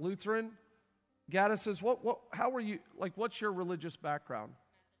of Lutheran. Gaddis says, how were you, like, what's your religious background?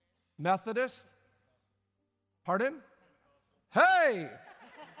 Methodist? Pardon? Hey!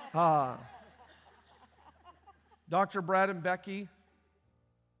 Dr. Brad and Becky,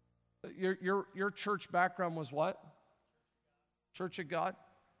 your church background was what? Church of God?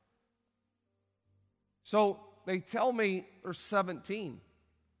 So they tell me there's 17.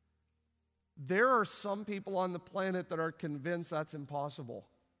 There are some people on the planet that are convinced that's impossible.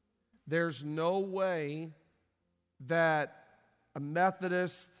 There's no way that a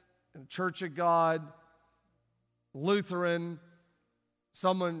Methodist, a Church of God, Lutheran,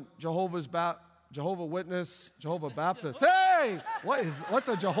 someone Jehovah Witness, Jehovah Baptist. Hey! What's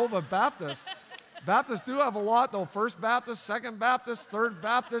a Jehovah Baptist? Baptists do have a lot, though. First Baptist, Second Baptist, Third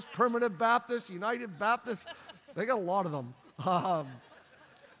Baptist, Primitive Baptist, United Baptist. They got a lot of them.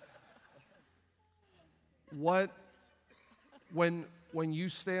 When you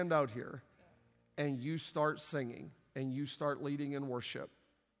stand out here and you start singing and you start leading in worship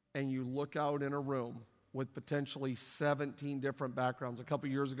and you look out in a room with potentially 17 different backgrounds. A couple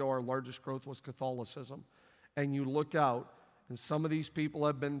years ago, our largest growth was Catholicism. And you look out And some of these people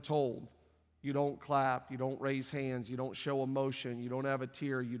have been told, you don't clap, you don't raise hands, you don't show emotion, you don't have a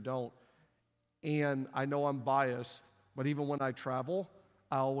tear, you don't. And I know I'm biased, but even when I travel,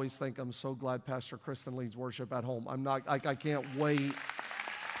 I always think I'm so glad Pastor Kristen leads worship at home. I can't wait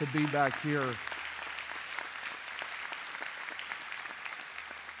to be back here.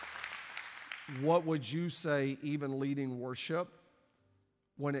 What would you say, even leading worship,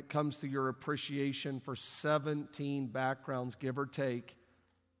 when it comes to your appreciation for 17 backgrounds, give or take,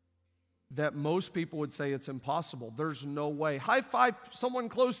 that most people would say it's impossible? There's no way. High five someone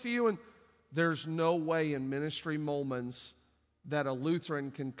close to you, and there's no way in ministry moments that a Lutheran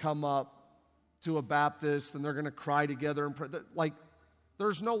can come up to a Baptist and they're going to cry together and pray. Like,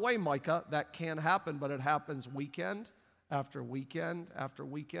 there's no way, Micah, that can happen, but it happens weekend after weekend after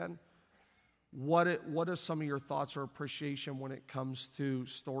weekend. What are some of your thoughts or appreciation when it comes to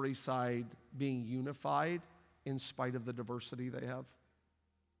Storyside being unified in spite of the diversity they have?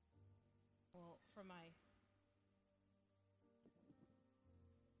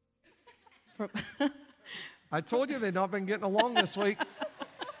 Well, I told you they've not been getting along this week.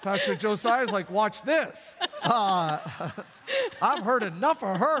 Pastor Josiah's like, watch this. I've heard enough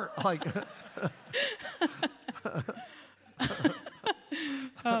of her. Like,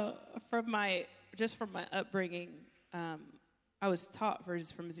 from my upbringing, I was taught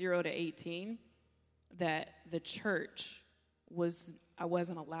from 0 to 18 that the church I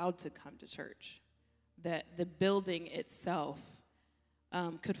wasn't allowed to come to church, that the building itself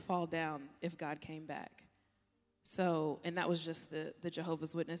could fall down if God came back. So, and that was just the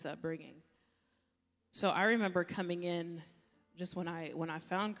Jehovah's Witness upbringing. So I remember coming in just when I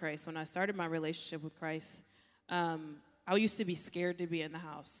found Christ, when I started my relationship with Christ. I used to be scared to be in the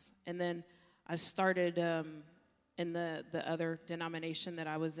house. And then I started in the other denomination that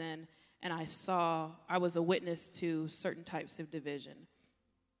I was in, and I was a witness to certain types of division.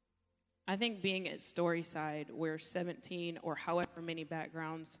 I think being at Storyside, where 17 or however many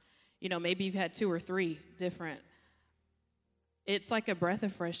backgrounds, maybe you've had 2 or 3 different, it's like a breath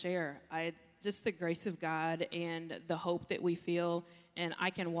of fresh air. Just the grace of God and the hope that we feel, and I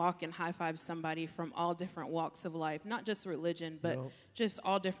can walk and high-five somebody from all different walks of life, not just religion, but just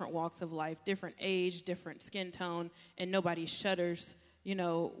all different walks of life, different age, different skin tone, and nobody shudders,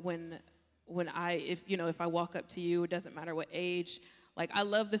 when if I walk up to you, it doesn't matter what age. Like, I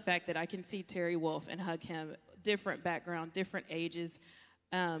love the fact that I can see Terry Wolf and hug him, different background, different ages,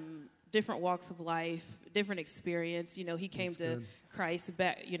 different walks of life, different experience. He came to Christ,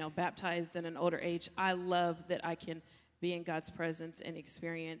 baptized in an older age. I love that I can be in God's presence and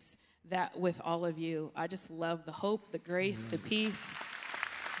experience that with all of you. I just love the hope, the grace, the peace,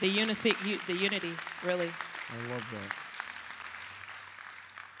 the unity, really. I love that.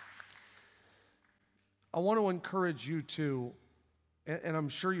 I want to encourage you to, and I'm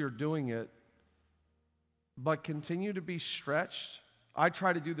sure you're doing it, but continue to be stretched. I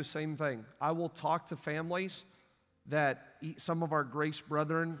try to do the same thing. I will talk to families some of our Grace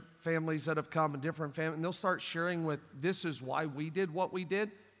Brethren families that have come, and different families, and they'll start sharing with, this is why we did what we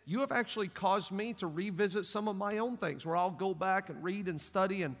did. You have actually caused me to revisit some of my own things, where I'll go back and read and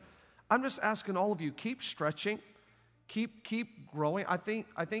study, and I'm just asking all of you, keep stretching, keep growing. I think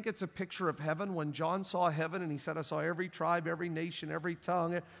it's a picture of heaven. When John saw heaven and he said, I saw every tribe, every nation, every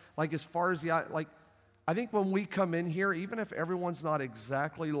tongue, like as far as the eye, like, I think when we come in here, even if everyone's not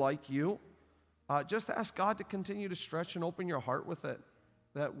exactly like you, just ask God to continue to stretch and open your heart with it,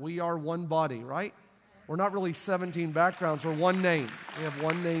 that we are one body, right? We're not really 17 backgrounds, we're one name. We have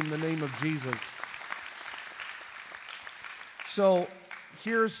one name, the name of Jesus. So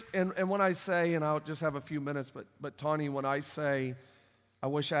and when I say, and I'll just have a few minutes, but Tawny, when I say, I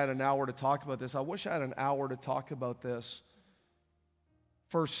wish I had an hour to talk about this, I wish I had an hour to talk about this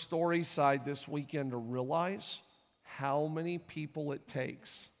for Storyside this weekend, to realize how many people it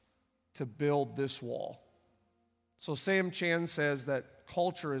takes to build this wall. So Sam Chan says that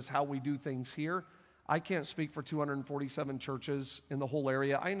culture is how we do things here. I can't speak for 247 churches in the whole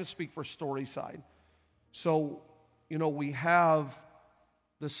area. I need to speak for Storyside. So, we have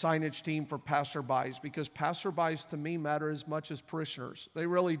the signage team for passerbys, because passerbys to me matter as much as parishioners. They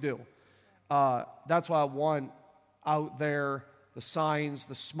really do. That's why I want out there the signs,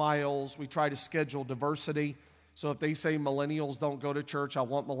 the smiles. We try to schedule diversity. So if they say millennials don't go to church, I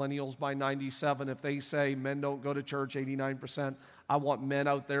want millennials by 97. If they say men don't go to church, 89%, I want men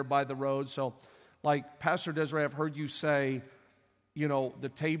out there by the road. So like Pastor Desiree, I've heard you say,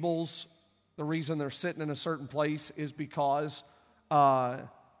 the tables, the reason they're sitting in a certain place is because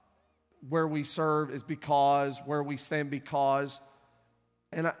where we serve is because, where we stand because.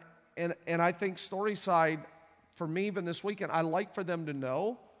 And I think Storyside for me, even this weekend, I like for them to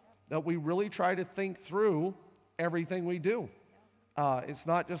know that we really try to think through everything we do. It's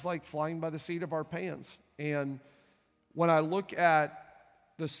not just like flying by the seat of our pants. And when I look at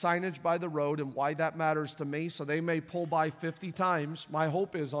the signage by the road and why that matters to me, so they may pull by 50 times, my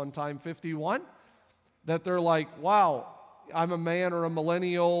hope is on time 51, that they're like, wow, I'm a man or a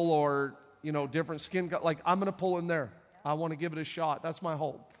millennial or, different skin color. Like, I'm going to pull in there. I want to give it a shot. That's my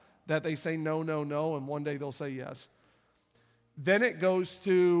hope, that they say no, no, no, and one day they'll say yes. Then it goes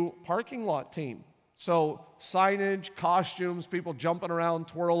to parking lot team. So signage, costumes, people jumping around,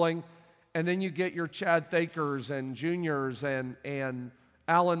 twirling, and then you get your Chad Thakers and Juniors and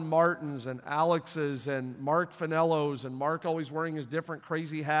Alan Martins and Alexes and Mark Finellos, and Mark always wearing his different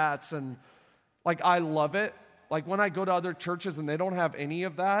crazy hats. And like, I love it. Like, when I go to other churches and they don't have any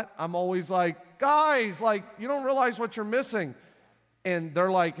of that, I'm always like, guys, like, you don't realize what you're missing. And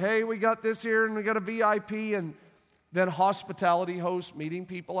they're like, hey, we got this here and we got a VIP. And then hospitality hosts, meeting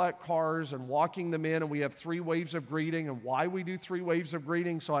people at cars and walking them in. And we have 3 waves of greeting. And why we do 3 waves of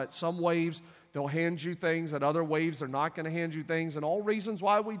greeting. So at some waves, they'll hand you things. At other waves, they're not going to hand you things. And all reasons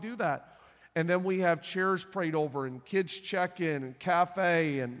why we do that. And then we have chairs prayed over and kids check-in and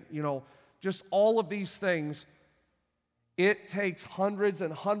cafe and, just all of these things. It takes hundreds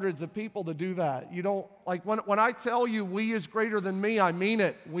and hundreds of people to do that. You don't, like, when I tell you we is greater than me, I mean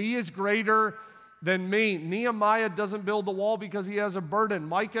it. We is greater than me. Nehemiah doesn't build the wall because he has a burden.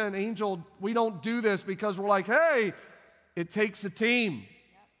 Micah and Angel, we don't do this because we're like, hey, it takes a team.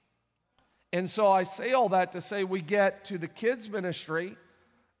 And so I say all that to say we get to the kids ministry,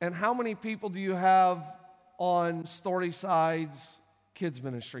 and how many people do you have on Storyside's kids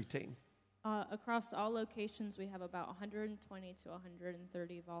ministry team? Across all locations, we have about 120 to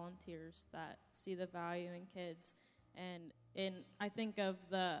 130 volunteers that see the value in kids. And I think of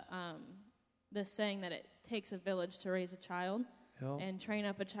the saying that it takes a village to raise a child, and train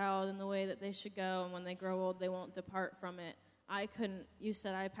up a child in the way that they should go, and when they grow old, they won't depart from it. You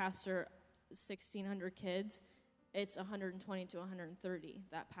said I pastor 1,600 kids. It's 120 to 130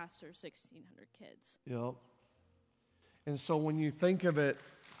 that pastors 1,600 kids. Yep. And so when you think of it,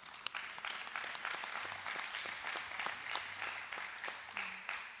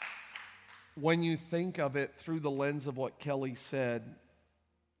 through the lens of what Kelly said,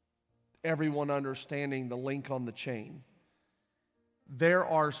 everyone understanding the link on the chain, there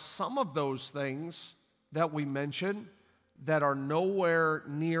are some of those things that we mentioned that are nowhere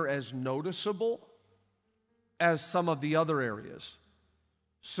near as noticeable as some of the other areas.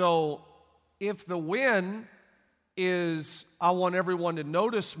 So if the win is, I want everyone to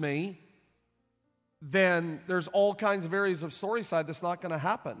notice me, then there's all kinds of areas of Storyside that's not going to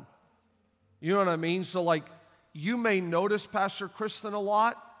happen. You know what I mean? So like, you may notice Pastor Kristen a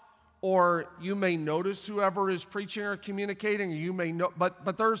lot, or you may notice whoever is preaching or communicating, or you may know, but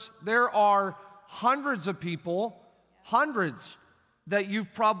there are hundreds of people, that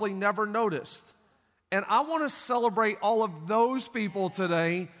you've probably never noticed. And I want to celebrate all of those people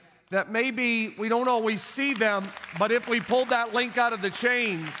today that maybe we don't always see them, but if we pulled that link out of the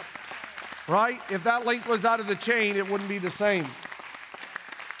chain, right? If that link was out of the chain, it wouldn't be the same.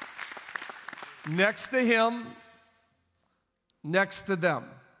 Next to him, next to them.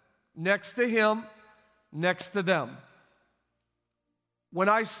 Next to him, next to them. When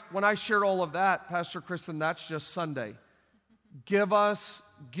I share all of that, Pastor Kristen, that's just Sunday. Give us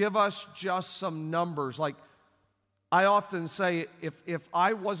just some numbers. Like, I often say, if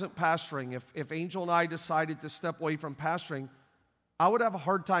I wasn't pastoring, if Angel and I decided to step away from pastoring, I would have a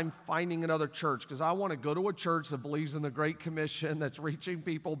hard time finding another church, because I want to go to a church that believes in the Great Commission, that's reaching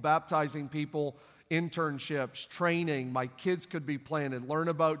people, baptizing people, internships, training. My kids could be planted, learn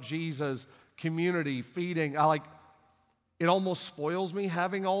about Jesus, community, feeding. It almost spoils me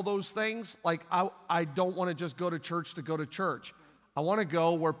having all those things. Like, I don't want to just go to church to go to church. I want to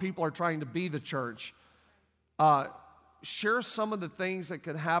go where people are trying to be the church. Share some of the things that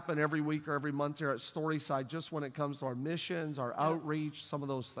can happen every week or every month here at Storyside, just when it comes to our missions, our outreach, some of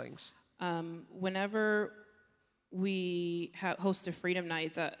those things. Whenever we host a Freedom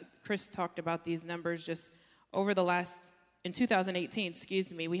Night, Chris talked about these numbers just over in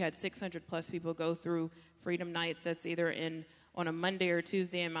 2018, we had 600 plus people go through Freedom Nights. That's either on a Monday or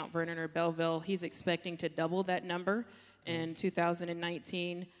Tuesday in Mount Vernon or Belleville. He's expecting to double that number in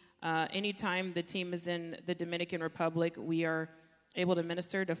 2019. Anytime the team is in the Dominican Republic, we are able to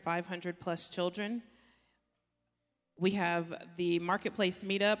minister to 500 plus children. We have the Marketplace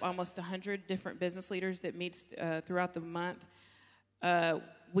Meetup, almost 100 different business leaders that meets throughout the month.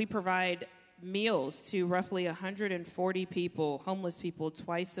 We provide meals to roughly 140 people, homeless people,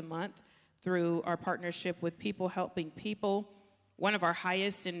 twice a month through our partnership with People Helping People. One of our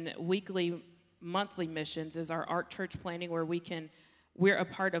highest and monthly missions is our Art Church planning, where we're a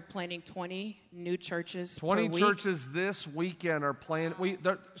part of planning 20 new churches 20 per week. churches this weekend are planned.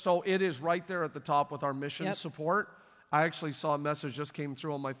 So it is right there at the top with our mission support. I actually saw a message just came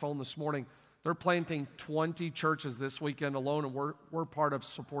through on my phone this morning. They're planting 20 churches this weekend alone, and we're part of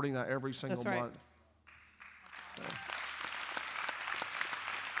supporting that every single month. So.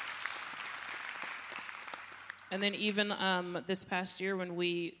 And then even this past year when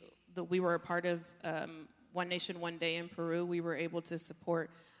we were a part of One Nation, One Day in Peru, we were able to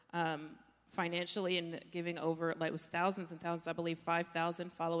support financially and giving over, it was thousands and thousands, I believe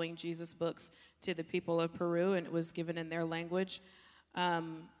 5,000 Following Jesus books to the people of Peru, and it was given in their language.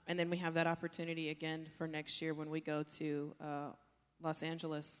 And then we have that opportunity again for next year when we go to Los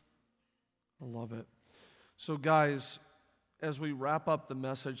Angeles. I love it. So guys, as we wrap up the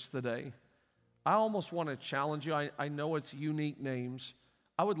message today, I almost want to challenge you. I know it's unique names.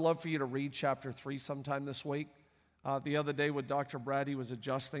 I would love for you to read chapter 3 sometime this week. The other day with Dr. Brad, he was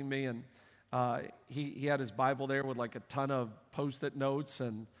adjusting me, and he had his Bible there with like a ton of Post-it notes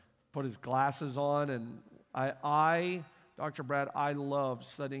and put his glasses on. And Dr. Brad, I loved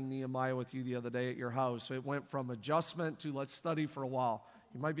studying Nehemiah with you the other day at your house. So it went from adjustment to let's study for a while.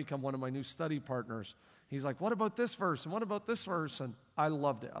 You might become one of my new study partners. He's like, what about this verse? And what about this verse? And I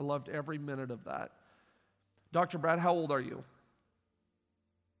loved it. I loved every minute of that. Dr. Brad, how old are you?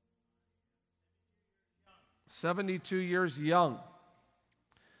 72 years young.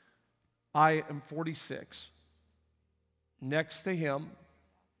 I am 46. Next to him,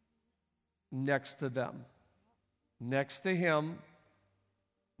 next to them. Next to him,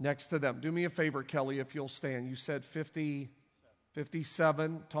 next to them. Do me a favor, Kelly, if you'll stand. You said 50,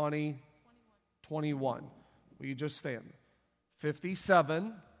 57, Tawny, 21. Will you just stand?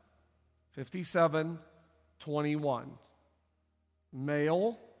 57, 21.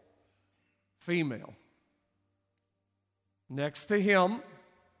 Male, female. Next to him,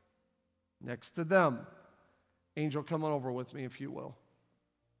 next to them. Angel, come on over with me if you will.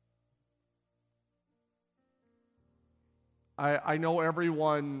 I know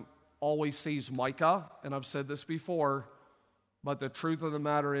everyone always sees Micah, and I've said this before, but the truth of the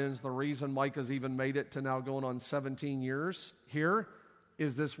matter is the reason Micah's even made it to now going on 17 years here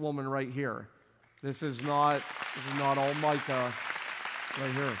is this woman right here. This is not all Micah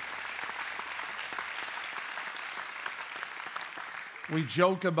right here. We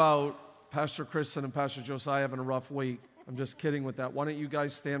joke about Pastor Kristen and Pastor Josiah having a rough week. I'm just kidding with that. Why don't you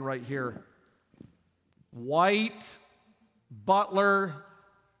guys stand right here? White, butler,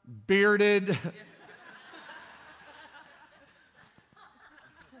 bearded.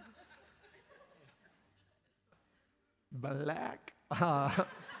 Black.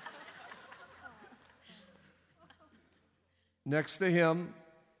 Next to him,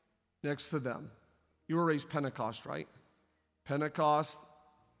 next to them. You were raised Pentecost, right? Pentecost,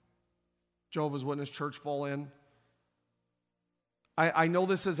 Jehovah's Witness church fall in. I know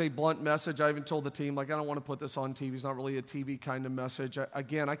this is a blunt message. I even told the team, I don't want to put this on TV. It's not really a TV kind of message.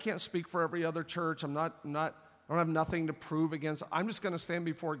 Again, I can't speak for every other church. I don't have nothing to prove against. I'm just going to stand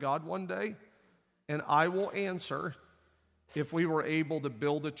before God one day, and I will answer if we were able to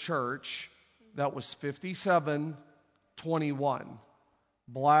build a church that was 57-21,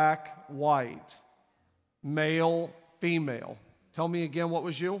 black, white, male, female. Tell me again, what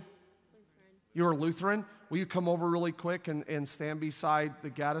was you? You were Lutheran? Will you come over really quick and stand beside the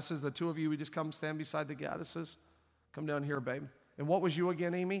Gaddises? The two of you, we just come stand beside the Gaddises. Come down here, babe. And what was you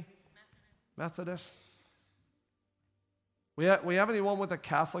again, Amy? Methodist. We have anyone with a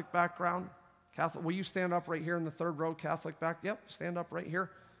Catholic background? Catholic? Will you stand up right here in the third row, Catholic back? Yep, stand up right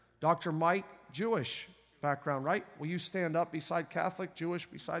here. Dr. Mike, Jewish background, right? Will you stand up beside Catholic, Jewish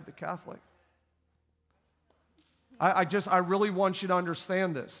beside the Catholic? I really want you to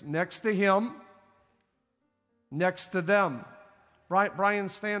understand this. Next to him, next to them. Brian,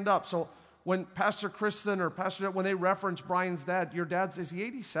 stand up. So when Pastor Kristen or Pastor, when they reference Brian's dad, your dad's, is he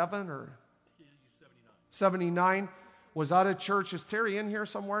 87 or? He's 79. Was out of church. Is Terry in here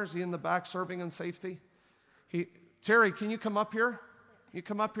somewhere? Is he in the back serving in safety? Terry, can you come up here? You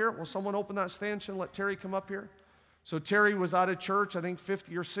come up here? Will someone open that stanchion and let Terry come up here? So Terry was out of church, I think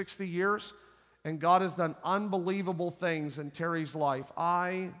 50 or 60 years. And God has done unbelievable things in Terry's life.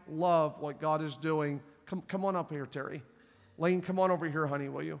 I love what God is doing. Come on up here, Terry. Lane, come on over here, honey,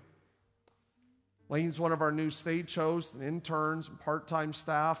 will you? Lane's one of our new stage hosts and interns and part-time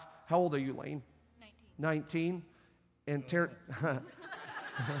staff. How old are you, Lane? 19. And Terry...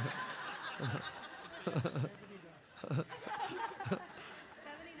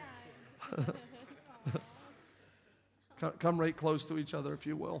 Come right close to each other, if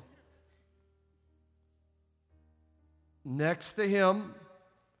you will. Next to him,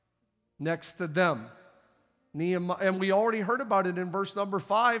 next to them. Nehemiah, and we already heard about it in verse number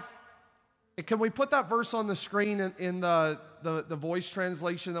 5. Can we put that verse on the screen in the voice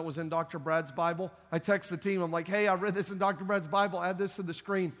translation that was in Dr. Brad's Bible? I text the team. I'm like, hey, I read this in Dr. Brad's Bible. Add this to the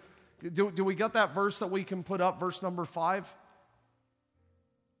screen. Do we got that verse that we can put up, verse number 5?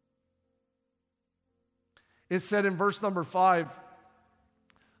 It said in verse number 5,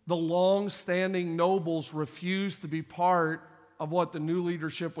 the long-standing nobles refused to be part of what the new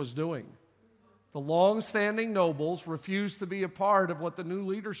leadership was doing. The long-standing nobles refused to be a part of what the new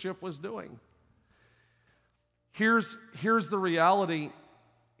leadership was doing. Here's the reality,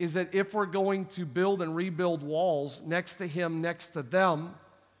 is that if we're going to build and rebuild walls next to him, next to them,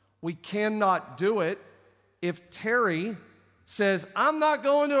 we cannot do it if Terry says, I'm not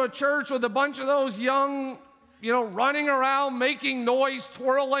going to a church with a bunch of those young, running around, making noise,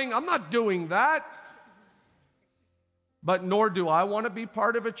 twirling. I'm not doing that. But nor do I want to be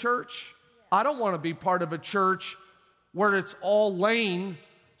part of a church. I don't want to be part of a church where it's all lame,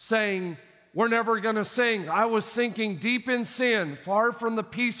 saying, we're never going to sing. I was sinking deep in sin, far from the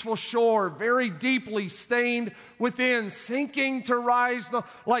peaceful shore, very deeply stained within, sinking to rise.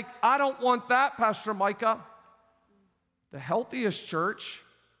 Like, I don't want that, Pastor Micah. The healthiest church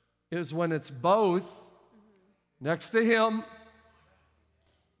is when it's both next to him,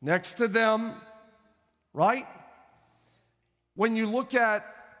 next to them, right? When you look at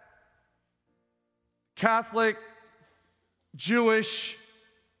Catholic, Jewish,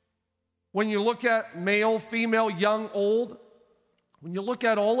 when you look at male, female, young, old, when you look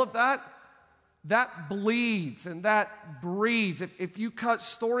at all of that, that bleeds and that breeds. If you cut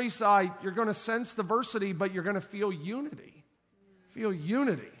Storyside, you're going to sense diversity, but you're going to feel unity. Feel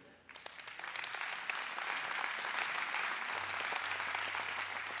unity.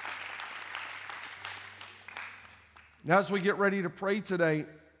 Now, as we get ready to pray today,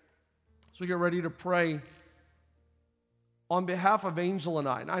 on behalf of Angel and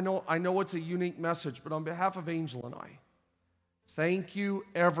I know it's a unique message, but on behalf of Angel and I, thank you,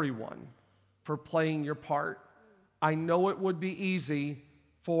 everyone, for playing your part. I know it would be easy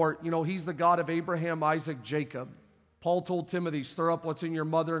for, he's the God of Abraham, Isaac, Jacob. Paul told Timothy, stir up what's in your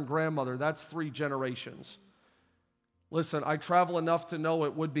mother and grandmother. That's 3 generations. Listen, I travel enough to know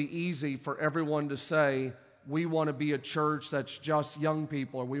it would be easy for everyone to say, we want to be a church that's just young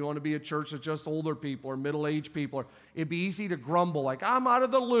people, or we want to be a church that's just older people or middle-aged people. It'd be easy to grumble, like, I'm out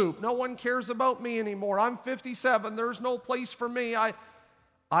of the loop. No one cares about me anymore. I'm 57. There's no place for me.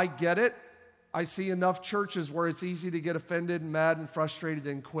 I get it. I see enough churches where it's easy to get offended and mad and frustrated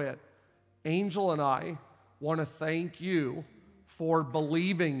and quit. Angel and I want to thank you for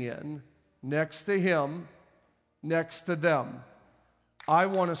believing in, next to him, next to them. I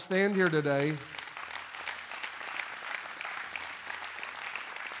want to stand here today.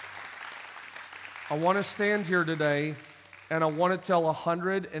 I want to stand here today and I want to tell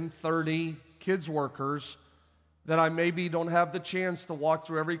 130 kids workers that I maybe don't have the chance to walk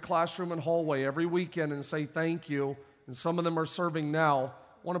through every classroom and hallway every weekend and say thank you, and some of them are serving now.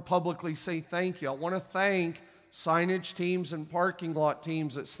 I want to publicly say thank you. I want to thank signage teams and parking lot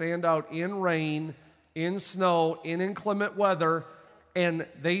teams that stand out in rain, in snow, in inclement weather, and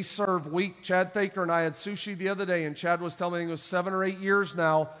they serve Chad Thaker and I had sushi the other day, and Chad was telling me it was 7 or 8 years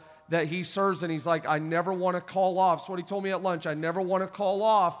now that he serves, and he's like, I never want to call off. That's what he told me at lunch. I never want to call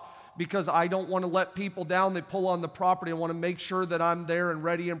off because I don't want to let people down. They pull on the property. I want to make sure that I'm there and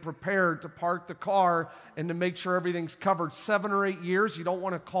ready and prepared to park the car and to make sure everything's covered. 7 or 8 years, you don't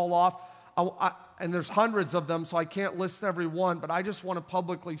want to call off. And there's hundreds of them, so I can't list every one, but I just want to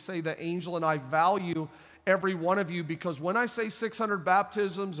publicly say that Angel and I value every one of you, because when I say 600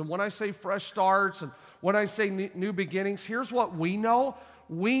 baptisms and when I say fresh starts and when I say new beginnings, here's what we know.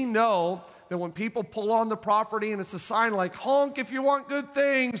 We know that when people pull on the property and it's a sign like, honk if you want good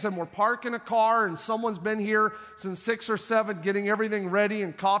things, and we're parking a car and someone's been here since 6 or 7 getting everything ready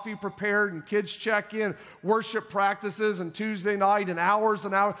and coffee prepared and kids check in, worship practices and Tuesday night and hours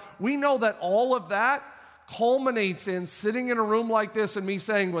and hours. We know that all of that culminates in sitting in a room like this and me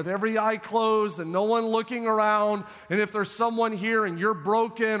saying, with every eye closed and no one looking around, and if there's someone here and you're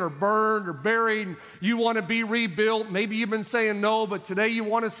broken or burned or buried and you want to be rebuilt, maybe you've been saying no, but today you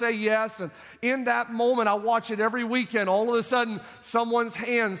want to say yes. And in that moment, I watch it every weekend. All of a sudden, someone's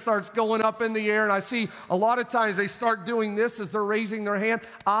hand starts going up in the air, and I see a lot of times they start doing this as they're raising their hand.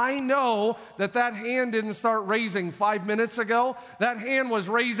 I know that hand didn't start raising 5 minutes ago. That hand was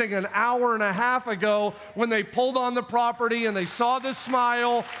raising an hour and a half ago when they pulled on the property and they saw the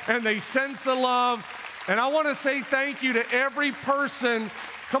smile and they sensed the love. And I want to say thank you to every person.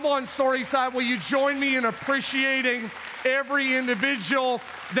 Come on, Storyside, will you join me in appreciating every individual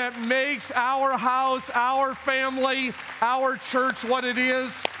that makes our house, our family, our church what it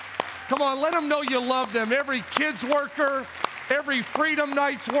is? Come on, let them know you love them. Every kids worker, every Freedom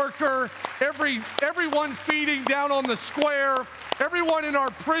Nights worker, everyone feeding down on the square, everyone in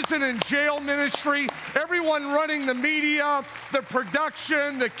our prison and jail ministry, everyone running the media, the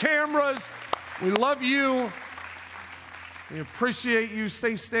production, the cameras. We love you. We appreciate you.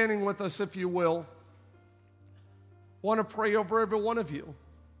 Stay standing with us if you will. I want to pray over every one of you.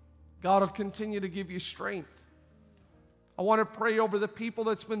 God will continue to give you strength. I want to pray over the people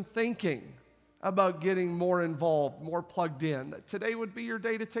that's been thinking about getting more involved, more plugged in, that today would be your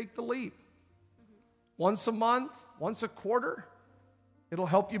day to take the leap. Once a month, once a quarter, it'll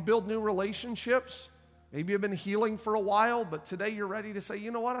help you build new relationships. Maybe you've been healing for a while, but today you're ready to say,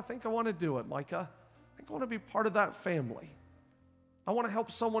 you know what, I think I want to do it, Micah. I think I want to be part of that family. I want to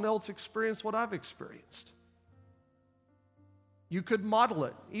help someone else experience what I've experienced. You could model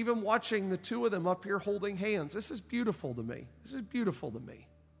it, even watching the two of them up here holding hands. This is beautiful to me. This is beautiful to me.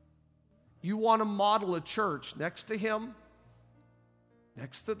 You want to model a church next to him,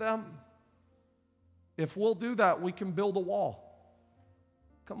 next to them. If we'll do that, we can build a wall.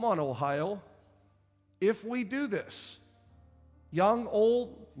 Come on, Ohio. If we do this, young,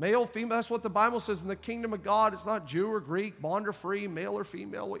 old, male, female, that's what the Bible says in the kingdom of God. It's not Jew or Greek, bond or free, male or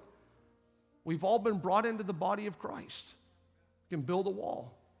female. We've all been brought into the body of Christ. We can build a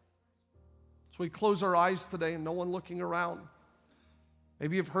wall. So we close our eyes today and no one looking around.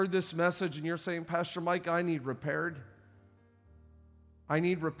 Maybe you've heard this message and you're saying, Pastor Mike, I need repaired. I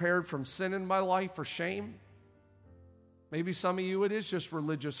need repaired from sin in my life or shame. Maybe some of you, it is just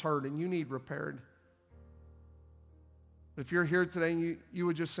religious hurt and you need repaired. But if you're here today and you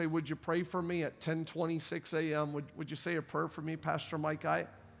would just say, would you pray for me at 10:26 a.m.? Would you say a prayer for me, Pastor Mike?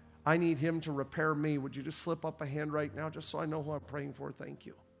 I need him to repair me. Would you just slip up a hand right now just so I know who I'm praying for? Thank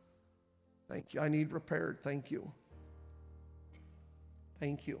you. Thank you. I need repaired. Thank you.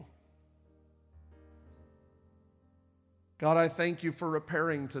 Thank you. God, I thank you for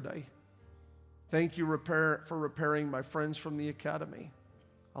repairing today. Thank you for repairing my friends from the academy.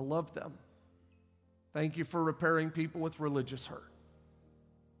 I love them. Thank you for repairing people with religious hurt.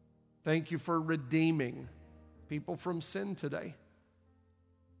 Thank you for redeeming people from sin today.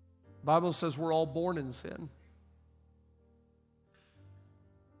 The Bible says we're all born in sin.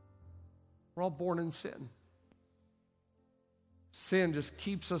 We're all born in sin. Sin just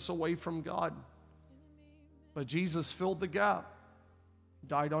keeps us away from God. But Jesus filled the gap,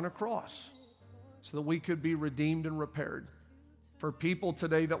 died on a cross, so that we could be redeemed and repaired. For people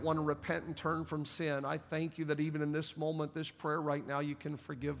today that want to repent and turn from sin, I thank you that even in this moment, this prayer right now, you can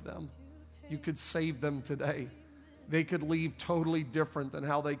forgive them. You could save them today. They could leave totally different than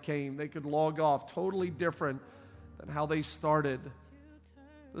how they came. They could log off totally different than how they started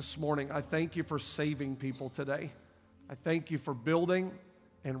this morning. I thank you for saving people today. I thank you for building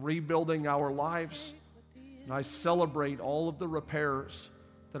and rebuilding our lives. And I celebrate all of the repairs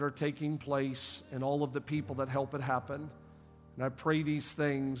that are taking place and all of the people that help it happen. And I pray these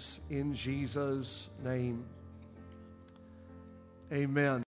things in Jesus' name. Amen.